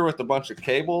transducer with a bunch of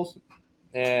cables.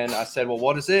 And I said, well,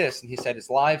 what is this? And he said, it's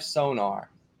live sonar.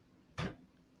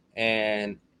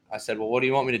 And I said, well, what do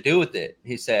you want me to do with it?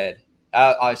 He said,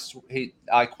 I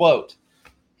quote,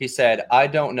 he said, I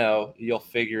don't know. You'll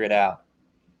figure it out.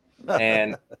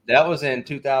 And that was in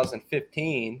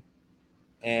 2015,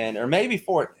 or maybe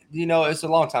it's a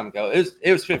long time ago.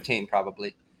 It was 15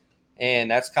 probably.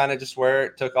 And that's kind of just where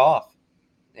it took off.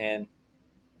 And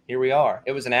here we are.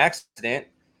 It was an accident.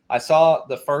 I saw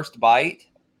the first bite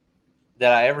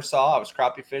that I ever saw. I was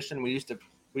crappie fishing. We used to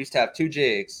have 2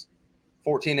 jigs,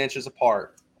 14 inches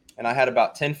apart. And I had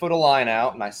about 10 foot of line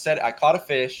out, and I caught a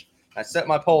fish. I set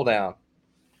my pole down.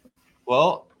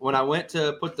 Well, when I went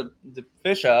to put the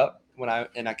fish up,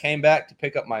 I came back to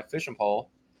pick up my fishing pole,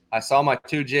 I saw my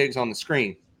 2 jigs on the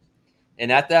screen.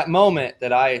 And at that moment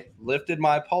that I lifted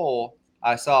my pole,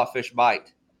 I saw a fish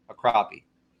bite a crappie.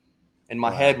 And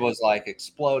my head was like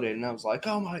exploded. And I was like,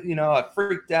 oh my, I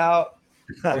freaked out.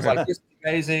 I was like, this is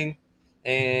amazing.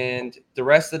 And the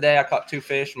rest of the day I caught 2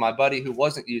 fish. My buddy who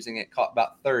wasn't using it caught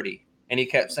about 30. And he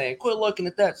kept saying, quit looking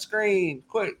at that screen.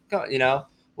 Quit,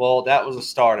 Well, that was the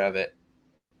start of it.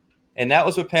 And that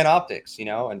was with Panoptics,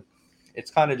 and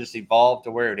it's kind of just evolved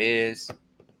to where it is.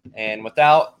 And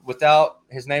without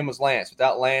his name was Lance.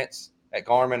 Without Lance at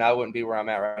Garmin, I wouldn't be where I'm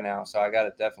at right now. So I got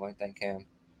to definitely thank him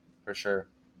for sure.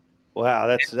 Wow,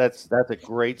 that's a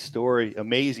great story.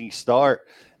 Amazing start.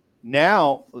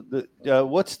 Now,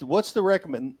 what's the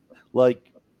recommend? Like,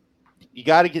 you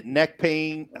got to get neck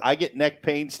pain. I get neck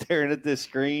pain staring at this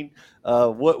screen.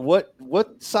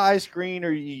 What size screen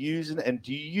are you using? And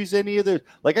do you use any of those?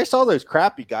 Like I saw those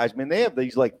crappie guys, man. They have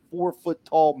these like 4 foot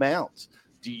tall mounts.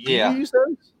 Do you use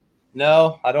those?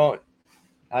 No, I don't.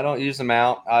 I don't use the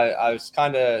mount. I was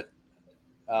kind of.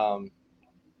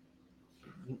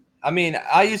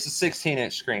 I use a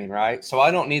 16-inch screen, right? So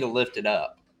I don't need to lift it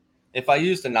up. If I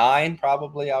used a 9,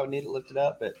 probably I would need to lift it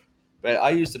up, but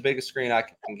I use the biggest screen I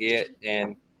can get,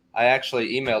 and I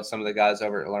actually emailed some of the guys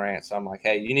over at Lowrance. So I'm like,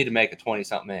 hey, you need to make a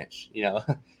 20-something inch.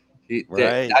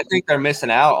 Right. I think they're missing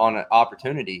out on an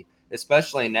opportunity,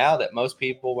 especially now that most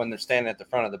people, when they're standing at the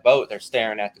front of the boat, they're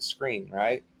staring at the screen,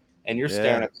 right? And you're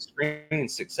staring at the screen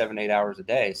 6, 7, 8 hours a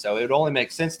day. So it would only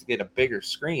make sense to get a bigger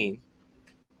screen.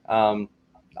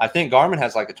 I think Garmin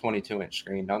has like a 22-inch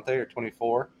screen, don't they, or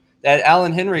 24? At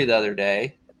Allen Henry the other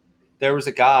day, there was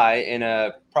a guy in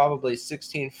a probably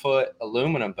 16-foot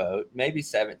aluminum boat, maybe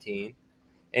 17,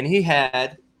 and he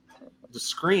had the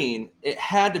screen. It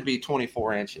had to be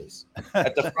 24 inches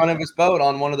at the front of his boat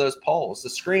on one of those poles. The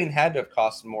screen had to have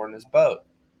cost him more than his boat.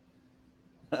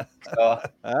 So,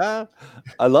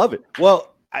 I love it.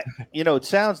 Well, it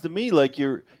sounds to me like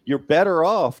you're better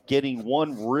off getting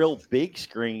one real big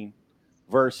screen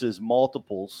versus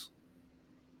multiples.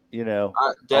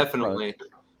 Definitely.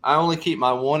 I only keep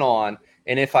my one on,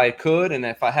 and if I could, and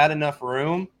if I had enough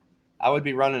room, I would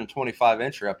be running a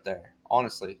 25-incher up there,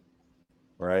 honestly.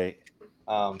 Right.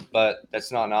 but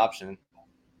that's not an option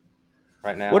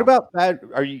right now. What about that?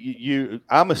 Are you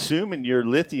I'm assuming you're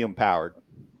lithium powered.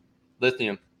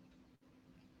 Lithium.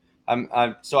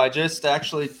 So I just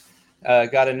actually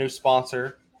got a new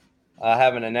sponsor. I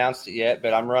haven't announced it yet,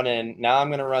 but I'm going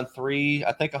to run 3,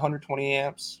 I think 120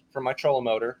 amps for my trolling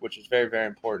motor, which is very, very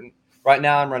important. Right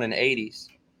now I'm running 80s,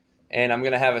 and I'm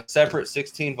going to have a separate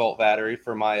 16 volt battery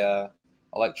for my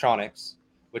electronics,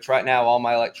 which right now all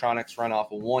my electronics run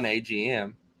off of 1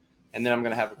 AGM, and then I'm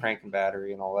going to have a cranking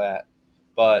battery and all that.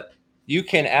 But you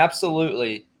can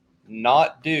absolutely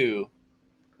not do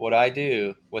what I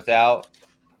do without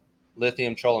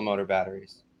lithium trolling motor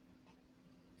batteries.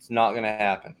 It's not going to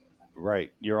happen.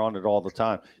 Right. You're on it all the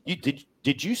time.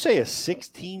 Did you say a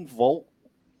 16 volt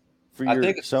for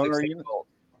your sonar unit? Volt.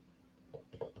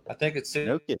 I think it's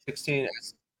 16.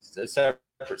 It's a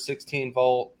separate 16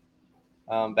 volt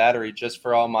battery just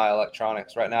for all my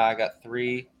electronics. Right now I got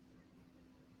 3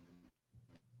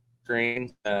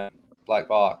 screens and a black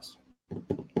box.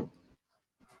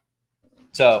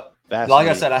 So like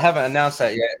I said, I haven't announced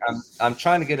that yet. I'm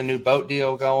trying to get a new boat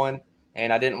deal going,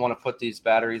 and I didn't want to put these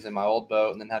batteries in my old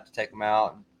boat and then have to take them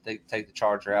out and take the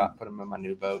charger out and put them in my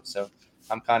new boat. So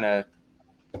I'm kind of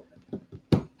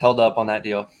held up on that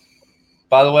deal.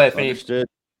 By the way, if any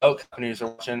boat companies are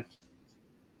watching,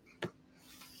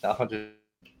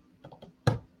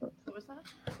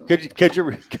 Could you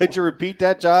repeat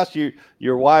that, Josh? Your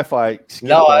Wi-Fi.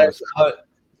 No,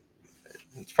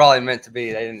 it's probably meant to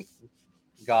be. They didn't.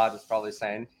 God is probably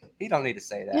saying he don't need to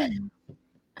say that.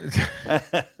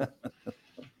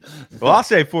 Well, I'll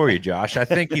say for you, Josh. I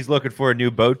think he's looking for a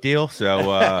new boat deal.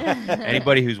 So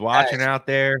anybody who's watching out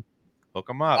there, hook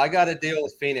him up. I got a deal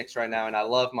with Phoenix right now, and I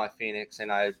love my Phoenix,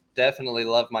 and I definitely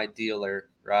love my dealer,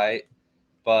 right?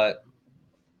 But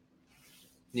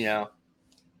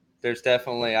there's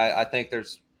definitely I think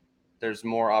there's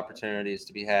more opportunities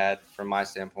to be had from my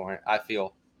standpoint. I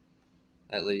feel,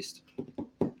 at least.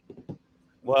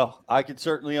 Well, I can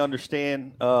certainly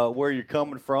understand where you're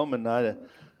coming from, and I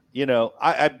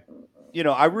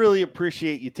really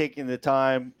appreciate you taking the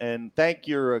time, and thank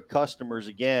your customers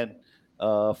again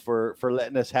for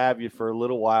letting us have you for a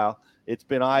little while. It's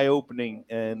been eye-opening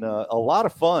and a lot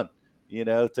of fun,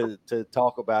 to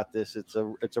talk about this. It's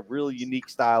a really unique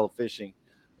style of fishing,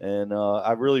 and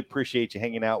I really appreciate you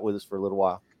hanging out with us for a little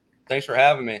while. Thanks for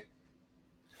having me.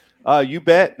 You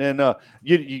bet, and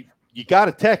you got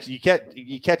a text. You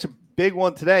catch a big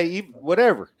one today.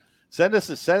 Whatever. Send us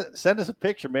a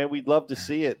picture, man. We'd love to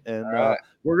see it, and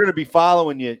we're going to be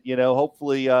following you.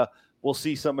 Hopefully we'll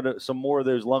see some more of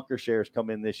those lunker shares come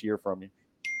in this year from you.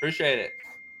 Appreciate it.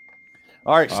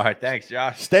 All right. Thanks,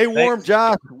 Josh. Stay warm,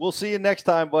 Josh. We'll see you next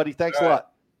time, buddy. Thanks a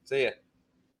lot. See ya.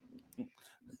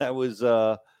 That was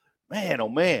man, oh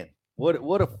man,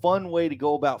 what a fun way to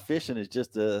go about fishing is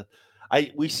just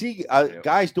we see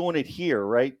guys doing it here,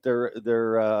 right?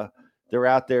 They're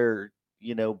out there,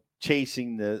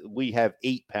 chasing we have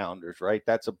 8-pounders, right?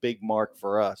 That's a big mark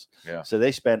for us. Yeah. So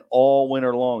they spend all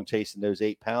winter long chasing those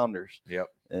 8-pounders. Yep.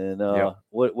 And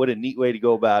what a neat way to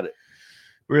go about it.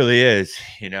 Really is.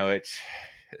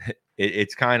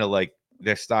 It's kind of like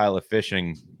this style of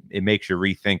fishing. It makes you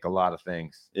rethink a lot of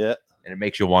things. Yeah. And it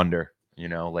makes you wonder,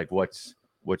 like what's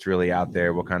really out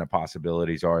there? What kind of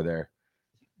possibilities are there?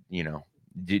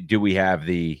 Do we have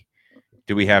the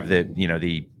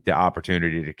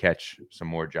opportunity to catch some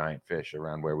more giant fish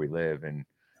around where we live? And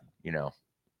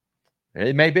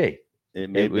it may be.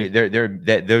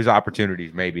 Those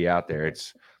opportunities may be out there.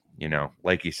 It's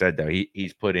like you said, though,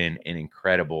 he's put in an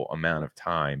incredible amount of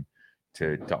time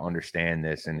to understand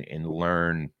this and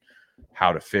learn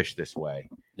how to fish this way.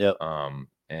 Yep.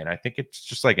 And I think it's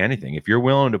just like anything. If you're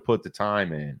willing to put the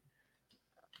time in,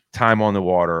 time on the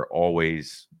water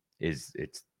always is.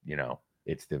 It's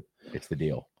the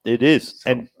deal. It is. So.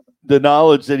 And the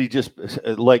knowledge that he just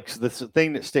likes, the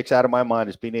thing that sticks out of my mind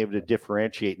is being able to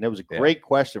differentiate. And there was a great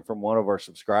question from one of our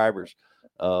subscribers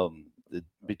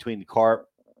between the carp,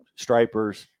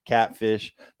 stripers,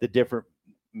 catfish, the different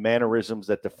mannerisms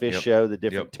that the fish show, the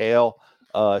different tail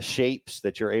shapes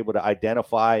that you're able to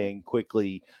identify and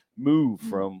quickly move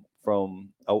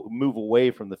move away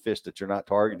from the fish that you're not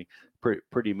targeting.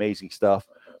 Pretty amazing stuff.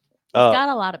 Got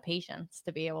a lot of patience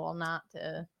to be able not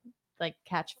to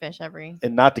catch fish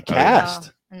and not to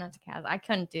cast. I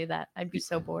couldn't do that. I'd be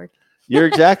so bored. You're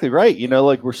exactly right.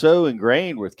 We're so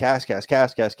ingrained with cast,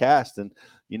 and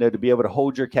to be able to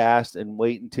hold your cast and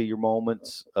wait until your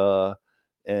moments.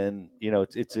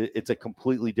 It's a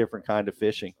completely different kind of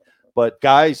fishing. But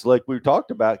guys, like we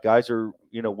talked about, guys are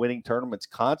winning tournaments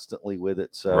constantly with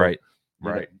it. So right.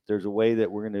 There's a way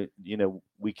that we're gonna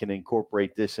we can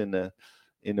incorporate this into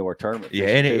into our tournament. Yeah,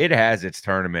 and it has its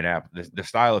tournament app. The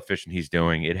style of fishing he's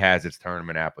doing, it has its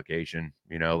tournament application.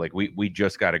 You know, like we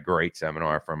just got a great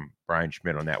seminar from Brian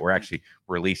Schmidt on that. We're actually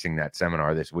releasing that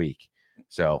seminar this week.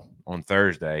 So on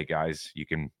Thursday, guys, you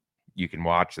can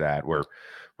watch that. We're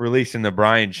releasing the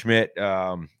Brian Schmidt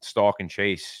stalk and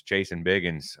chasing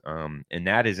biggins, and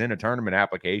that is in a tournament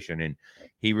application. And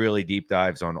he really deep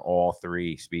dives on all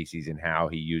three species and how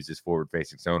he uses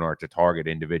forward-facing sonar to target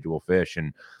individual fish.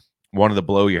 And one of the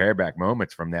blow your hair back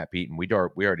moments from that, Pete, and we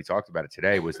already talked about it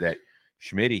today, was that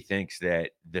Schmitty thinks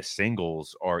that the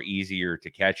singles are easier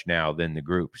to catch now than the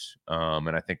groups.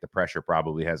 And I think the pressure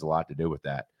probably has a lot to do with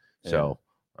that. Yeah. So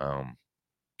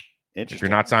if you're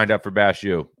not signed up for Bash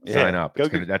U, sign up.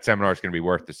 That seminar is going to be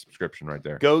worth the subscription right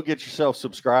there. Go get yourself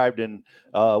subscribed. And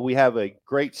we have a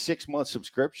great 6-month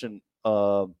subscription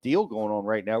deal going on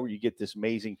right now where you get this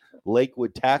amazing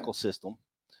Lakewood tackle system.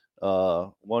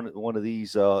 One of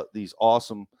these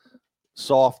awesome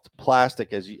soft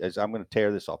plastic as I'm going to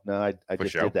tear this off. No, I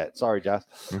just did that. Sorry, Josh.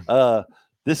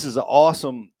 This is an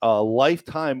awesome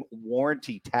lifetime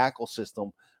warranty tackle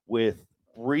system with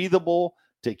breathable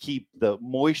to keep the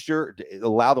moisture, to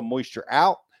allow the moisture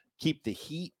out, keep the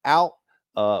heat out.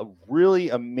 Really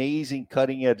amazing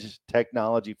cutting edge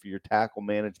technology for your tackle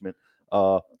management.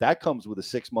 That comes with a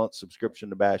 6-month subscription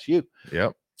to Bash U.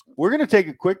 Yep. We're going to take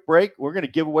a quick break. We're going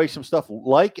to give away some stuff.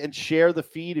 Like and share the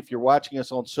feed if you're watching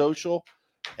us on social.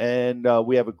 And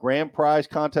we have a grand prize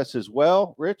contest as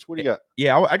well. Rich, what do you got?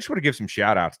 Yeah, I just want to give some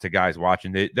shout outs to guys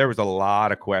watching. There was a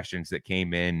lot of questions that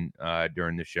came in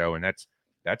during the show, and that's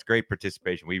great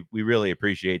participation. We really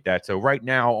appreciate that. So right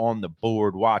now on the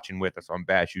board watching with us on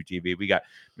Bash U TV, we got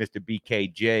Mr.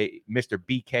 BKJ,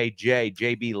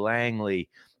 JB Langley,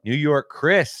 New York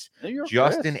Chris,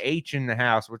 Justin H in the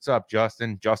house. What's up,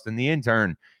 Justin? Justin the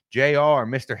intern, JR,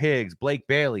 Mr. Higgs, Blake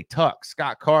Bailey, Tuck,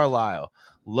 Scott Carlisle,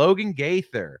 Logan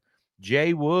Gaither,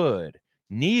 Jay Wood,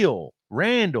 Neil,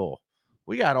 Randall.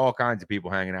 We got all kinds of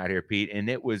people hanging out here, Pete, and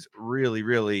it was really,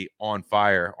 really on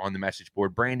fire on the message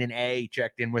board. Brandon A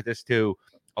checked in with us too.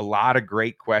 A lot of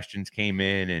great questions came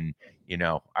in, and you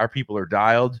know, our people are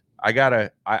dialed. I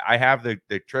have the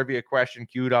trivia question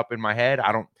queued up in my head.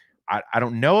 I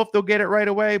don't know if they'll get it right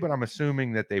away, but I'm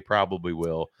assuming that they probably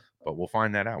will. But we'll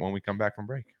find that out when we come back from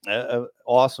break.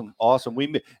 Awesome.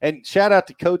 And shout out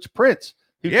to Coach Prince.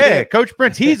 Coach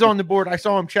Prince. He's on the board. I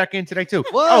saw him check in today too.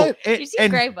 What? Did you see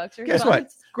Gray Buck's response? Guess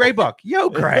what? Gray Buck. Yo,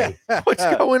 Gray. What's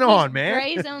going on, man?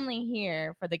 Gray's only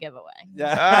here for the giveaway. Hey,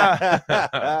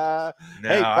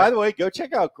 by the way, go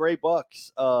check out Gray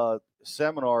Buck's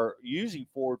seminar using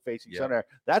forward-facing sonar.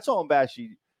 That's on Bash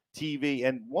U TV.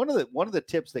 And one of the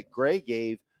tips that Gray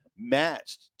gave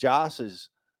matched Josh's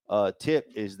tip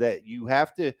is that you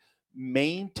have to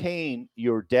maintain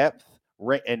your depth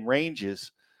and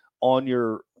ranges on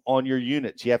your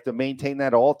units. You have to maintain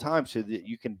that all time so that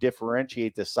you can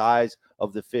differentiate the size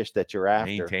of the fish that you're after.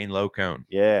 Maintain low cone.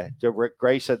 Yeah.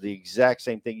 Gray said the exact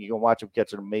same thing. You can watch him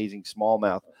catch an amazing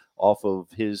smallmouth off of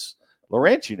his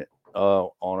Lowrance unit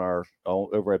over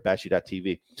at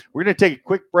bashu.tv. We're going to take a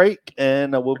quick break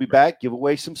and we'll be back. Give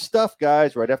away some stuff,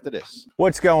 guys, right after this.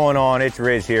 What's going on? It's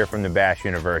Riz here from the Bash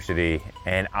University,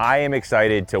 and I am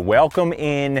excited to welcome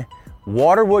in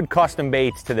Waterwood Custom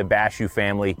Baits to the Bash U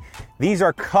family. These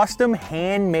are custom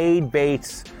handmade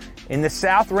baits in the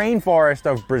South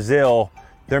Rainforest of Brazil.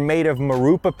 They're made of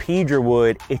Marupa pedra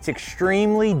wood. It's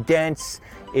extremely dense,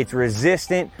 it's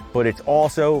resistant, but it's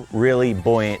also really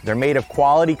buoyant. They're made of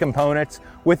quality components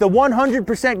with a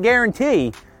 100%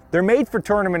 guarantee. They're made for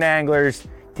tournament anglers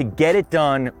to get it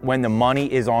done when the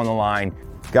money is on the line.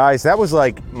 Guys, that was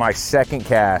like my second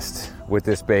cast with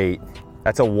this bait.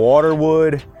 That's a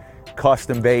Waterwood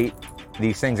custom bait.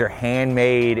 These things are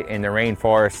handmade in the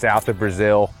rainforest south of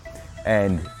Brazil.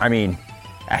 And I mean,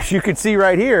 as you can see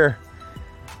right here,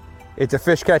 it's a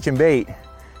fish catching bait.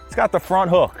 It's got the front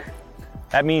hook.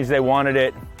 That means they wanted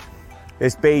it.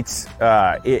 This bait's,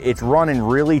 it's running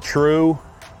really true.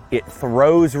 It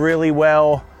throws really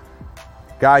well.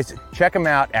 Guys, check them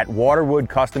out at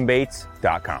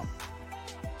waterwoodcustombaits.com.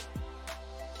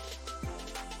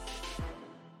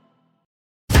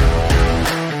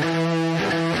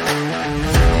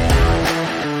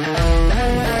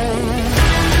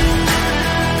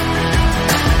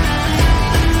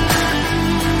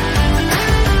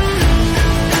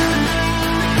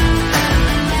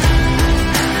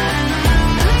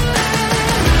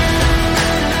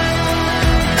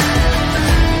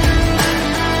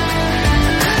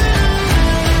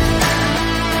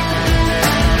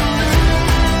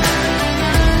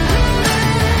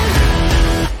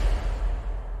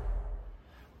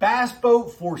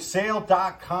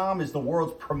 BassBoatForSale.com is the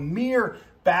world's premier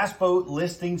Bass Boat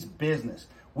Listings business.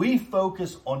 We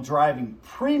focus on driving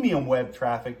premium web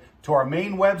traffic to our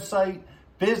main website,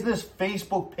 business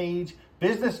Facebook page,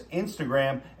 business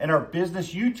Instagram, and our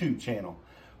business YouTube channel,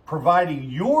 providing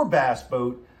your bass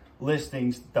boat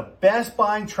listings the best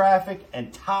buying traffic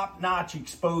and top-notch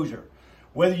exposure.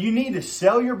 Whether you need to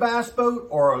sell your bass boat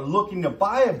or are looking to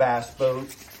buy a bass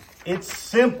boat, it's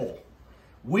simple.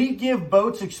 We give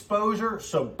boats exposure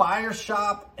so buyers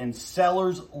shop and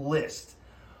sellers list.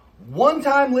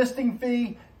 One-time listing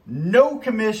fee, no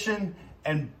commission,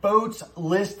 and boats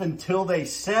list until they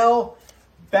sell.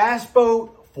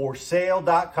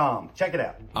 BassBoatForSale.com. Check it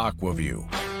out.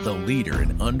 Aquaview, the leader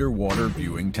in underwater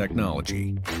viewing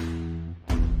technology.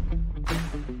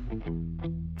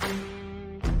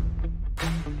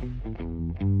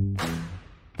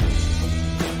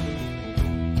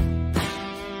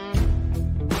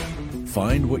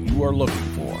 Find what you are looking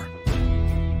for.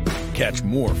 Catch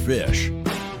more fish.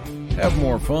 Have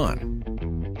more fun.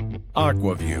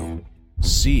 Aquaview.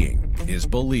 Seeing is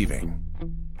believing.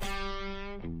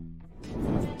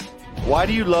 Why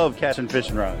do you love catching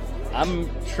fishing rods? I'm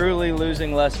truly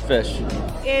losing less fish.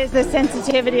 It is the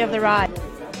sensitivity of the rod.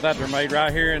 That they're made right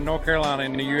here in North Carolina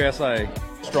in the USA.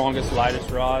 Strongest, lightest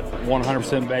rod,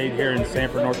 100% made here in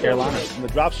Sanford, North Carolina. From the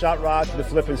drop shot rod to the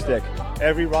flipping stick,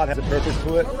 every rod has a purpose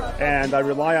to it, and I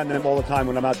rely on them all the time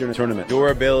when I'm out there in a tournament.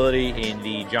 Durability in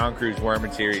the John Cruz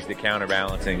Wormman series, the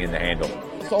counterbalancing in the handle.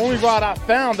 It's the only rod I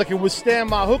found that can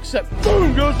withstand my hook set.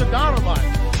 Boom goes the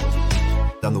dynamite.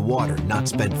 On the water, not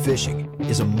spent fishing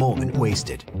is a moment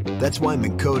wasted. That's why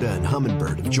Minn Kota and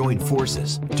Humminbird have joined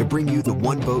forces to bring you the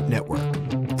One Boat Network.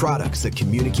 Products that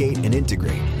communicate and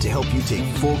integrate to help you take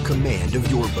full command of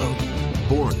your boat.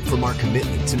 Born from our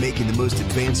commitment to making the most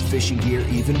advanced fishing gear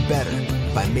even better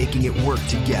by making it work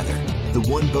together. The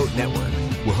One Boat Network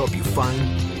will help you find,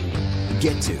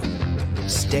 get to,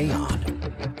 stay on,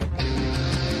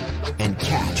 and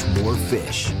catch more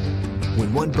fish.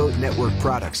 When One Boat Network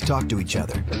products talk to each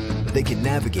other, they can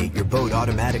navigate your boat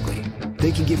automatically.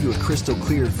 They can give you a crystal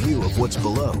clear view of what's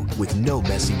below with no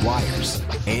messy wires.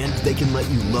 And they can let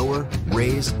you lower,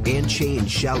 raise, and change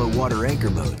shallow water anchor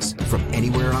modes from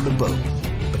anywhere on the boat.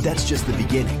 But that's just the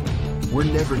beginning. We're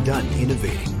never done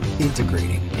innovating,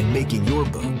 integrating, and making your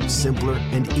boat simpler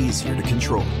and easier to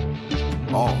control.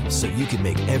 All so you can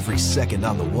make every second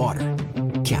on the water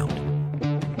count.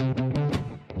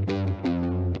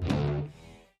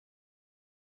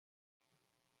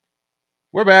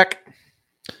 We're back.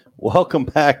 Welcome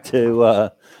back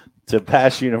to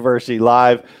Bass University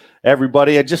Live,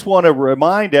 everybody. I just want to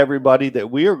remind everybody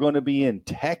that we are going to be in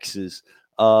Texas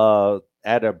at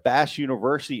a Bass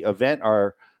University event.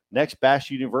 Our next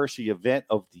Bass University event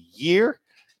of the year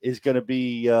is going to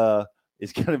be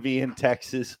in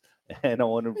Texas, and I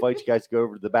want to invite you guys to go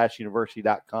over to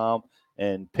thebassuniversity.com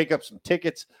and pick up some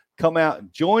tickets. Come out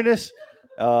and join us.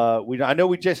 I know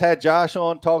we just had Josh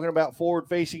on talking about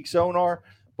forward-facing sonar,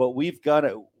 but we're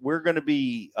going to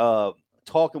be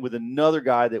talking with another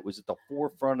guy that was at the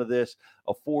forefront of this,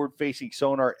 a forward-facing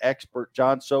sonar expert,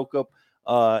 John Sokup,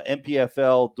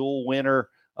 MPFL dual winner,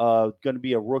 going to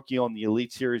be a rookie on the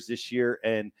Elite Series this year,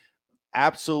 and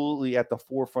absolutely at the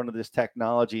forefront of this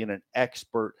technology and an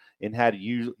expert in how to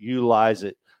utilize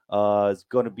it. Is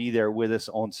going to be there with us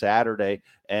on Saturday.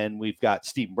 And we've got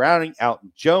Stephen Browning,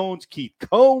 Alton Jones, Keith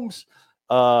Combs,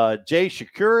 Jay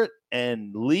Shakurit,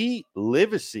 and Lee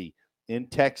Livesey in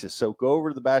Texas. So go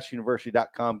over to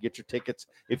thebassuniversity.com, get your tickets.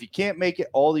 If you can't make it,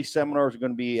 all these seminars are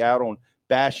going to be out on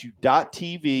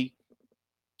bassu.tv.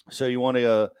 So you want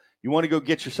to go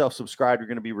get yourself subscribed. We're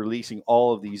going to be releasing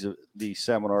all of these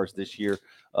seminars this year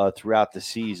throughout the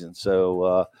season.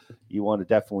 So you want to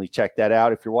definitely check that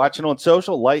out. If you're watching on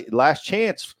social, last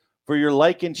chance for your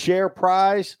like and share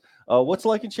prize. What's the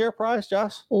like and share prize,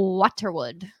 Josh?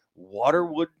 Waterwood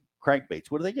crankbaits.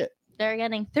 What do they get? They're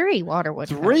getting 3 Waterwood.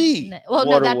 3? Well,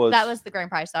 no, that was the grand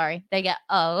prize. Sorry. They get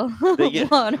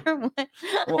Waterwood.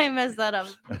 I messed that up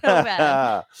so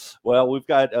bad. Well, we've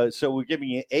got, so we're giving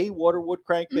you a Waterwood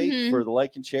crankbait for the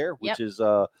like and share, which is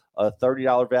a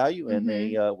 $30 value. And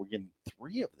we're getting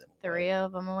 3 of them. 3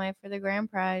 of them away for the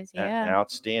grand prize. Yeah.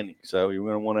 Outstanding. So you're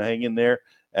going to want to hang in there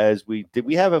did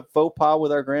we have a faux pas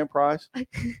with our grand prize?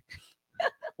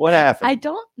 What happened? I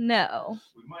don't know.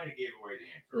 We might have gave away the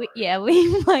answer.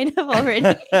 We might have already.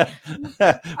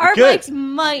 Our mics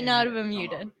might not have been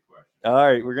muted. All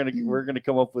right, we're gonna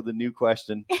come up with a new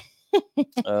question.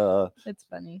 It's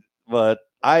funny. But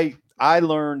I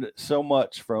learned so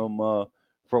much from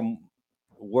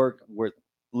work with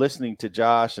listening to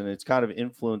Josh, and it's kind of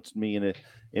influenced me in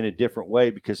a different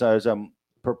way, because as I'm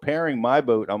preparing my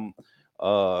boat,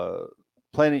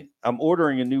 I'm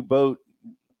ordering a new boat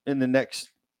in the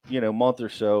next, month or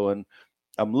so, and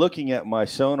I'm looking at my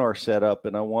sonar setup,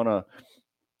 and I want to.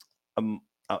 I'm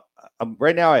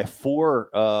right now. I have 4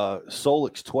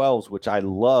 Solix 12s, which I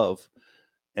love,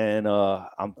 and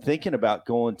I'm thinking about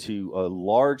going to a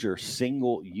larger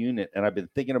single unit. And I've been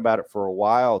thinking about it for a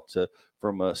while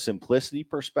from a simplicity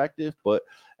perspective. But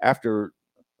after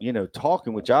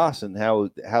talking with Josh and how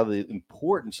the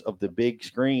importance of the big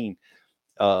screen,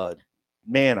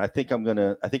 man, I think I'm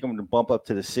gonna bump up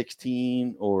to the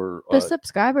 16 or the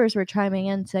subscribers were chiming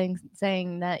in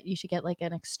saying that you should get like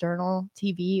an external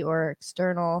TV or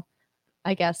external,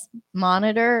 I guess,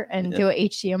 monitor and do a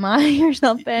HDMI or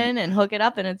something and hook it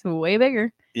up, and it's way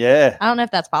bigger. Yeah. I don't know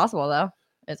if that's possible though.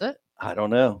 Is it? I don't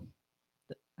know.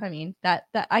 I mean, that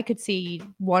I could see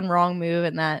one wrong move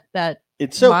and that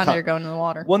it's so monitor going in the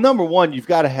water. Well, number one, you've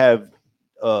got to have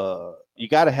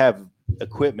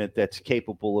equipment that's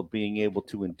capable of being able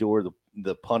to endure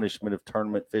the punishment of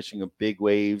tournament fishing of big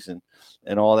waves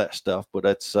and all that stuff. But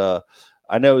that's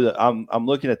I know that I'm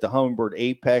looking at the Humminbird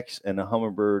Apex and the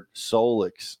Humminbird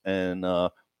Solix, and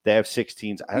they have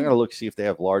 16s. I'm gonna look see if they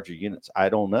have larger units. I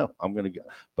don't know. I'm gonna go,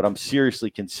 but I'm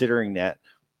seriously considering that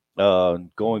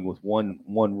going with one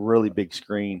really big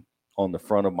screen on the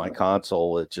front of my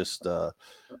console. It just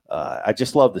I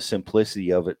just love the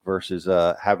simplicity of it versus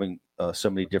having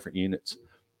so many different units.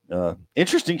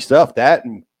 Interesting stuff, that,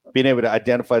 and being able to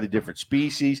identify the different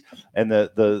species and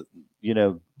the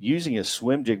using a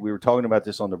swim jig. We were talking about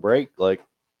this on the break, like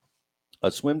a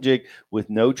swim jig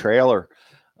with no trailer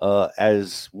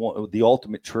as the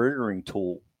ultimate triggering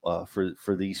tool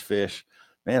for these fish.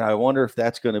 Man, I wonder if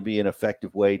that's going to be an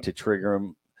effective way to trigger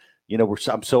them.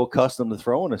 I'm so accustomed to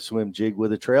throwing a swim jig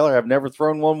with a trailer. I've never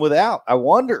thrown one without. I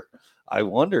wonder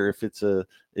if it's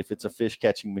a fish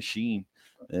catching machine.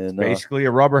 And it's basically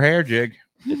a rubber hair jig.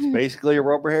 It's basically a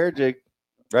rubber hair jig,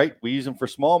 right? We use them for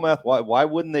smallmouth. Why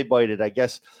wouldn't they bite it? I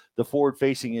guess the forward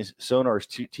facing sonar is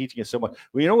teaching us so much.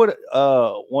 Well, you know what?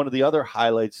 One of the other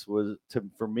highlights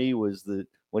for me was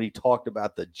when he talked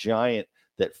about the giant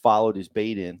that followed his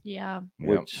bait in. Yeah.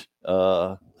 Which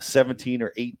 17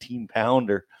 or 18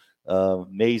 pounder.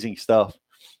 Amazing stuff.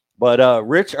 But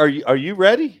Rich, are you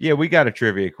ready? Yeah, we got a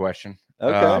trivia question.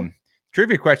 Okay.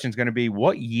 Trivia question is going to be,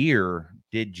 what year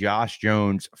did Josh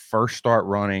Jones first start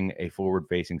running a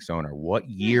forward-facing sonar? What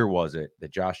year was it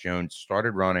that Josh Jones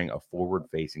started running a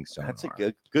forward-facing sonar? That's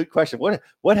a good question.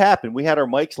 What happened? We had our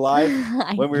mics live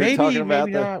when we were talking about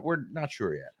maybe that. We're not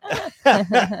sure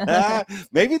yet.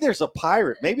 Maybe there's a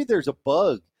pirate. Maybe there's a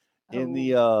bug in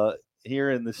the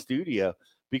here in the studio,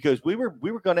 because we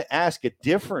were going to ask a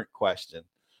different question.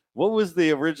 What was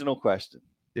the original question?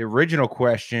 The original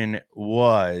question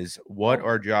was, what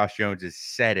are Josh Jones's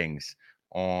settings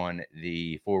on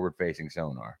the forward-facing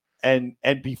sonar? And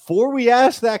before we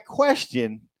asked that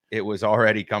question, it was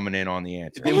already coming in on the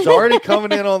answer. It was already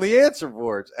coming in on the answer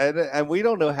boards, and we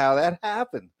don't know how that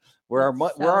happened. Were our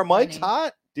mics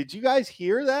hot? Did you guys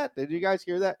hear that? Did you guys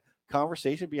hear that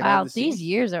conversation behind the scenes? These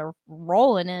years are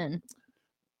rolling in.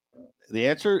 The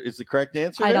answer is the correct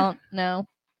answer. I don't know.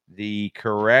 The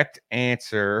correct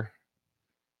answer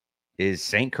is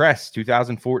St. Crest,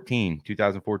 2014.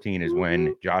 2014 is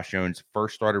when Josh Jones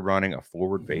first started running a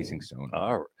forward-facing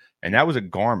sonar. And that was a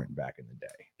Garmin back in the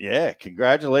day. Yeah,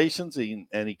 congratulations. He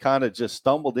kind of just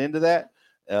stumbled into that.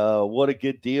 What a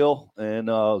good deal.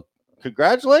 And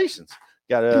congratulations.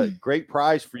 Got a great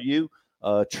prize for you.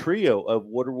 A trio of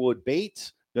Waterwood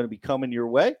baits going to be coming your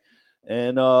way.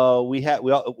 And we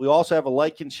also have a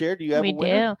like and share. Do you have a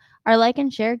winner? We do. Our like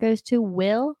and share goes to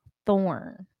Will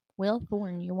Thorne. Will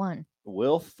Thorne, you won.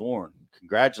 Will Thorne.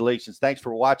 Congratulations. Thanks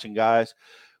for watching, guys.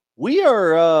 We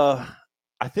are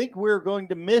I think we're going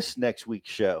to miss next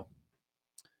week's show.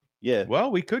 Yeah.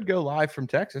 Well, we could go live from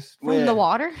Texas. From the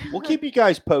water. We'll keep you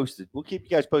guys posted.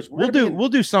 We'll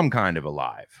do some kind of a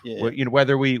live. Yeah.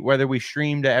 Whether we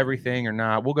stream to everything or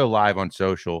not, we'll go live on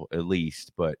social at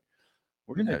least, but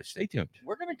we're gonna stay tuned.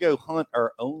 We're gonna go hunt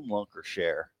our own lunker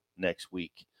share next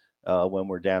week when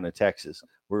we're down in Texas.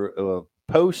 We're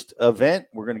post event.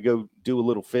 We're gonna go do a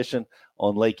little fishing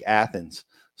on Lake Athens.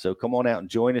 So come on out and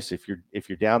join us if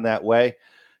you're down that way,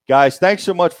 guys. Thanks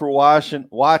so much for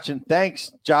watching.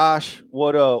 Thanks, Josh.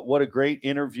 What a great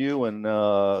interview, and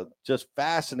just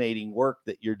fascinating work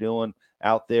that you're doing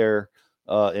out there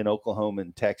in Oklahoma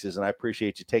and Texas, and I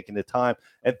appreciate you taking the time.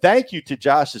 And thank you to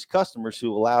Josh's customers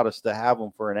who allowed us to have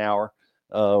them for an hour,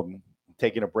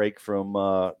 taking a break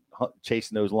from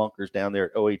chasing those lunkers down there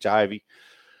at OH Ivy.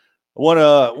 I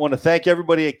want to thank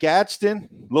everybody at Gadsden.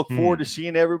 Look forward to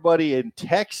seeing everybody in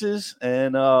Texas,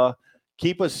 and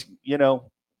keep us,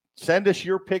 Send us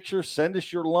your pictures. Send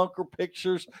us your lunker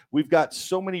pictures. We've got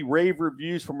so many rave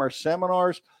reviews from our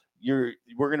seminars. We're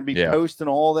going to be posting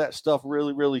all that stuff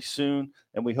really, really soon,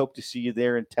 and we hope to see you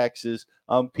there in Texas.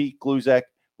 I'm Pete Gluzak.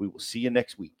 We will see you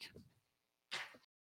next week.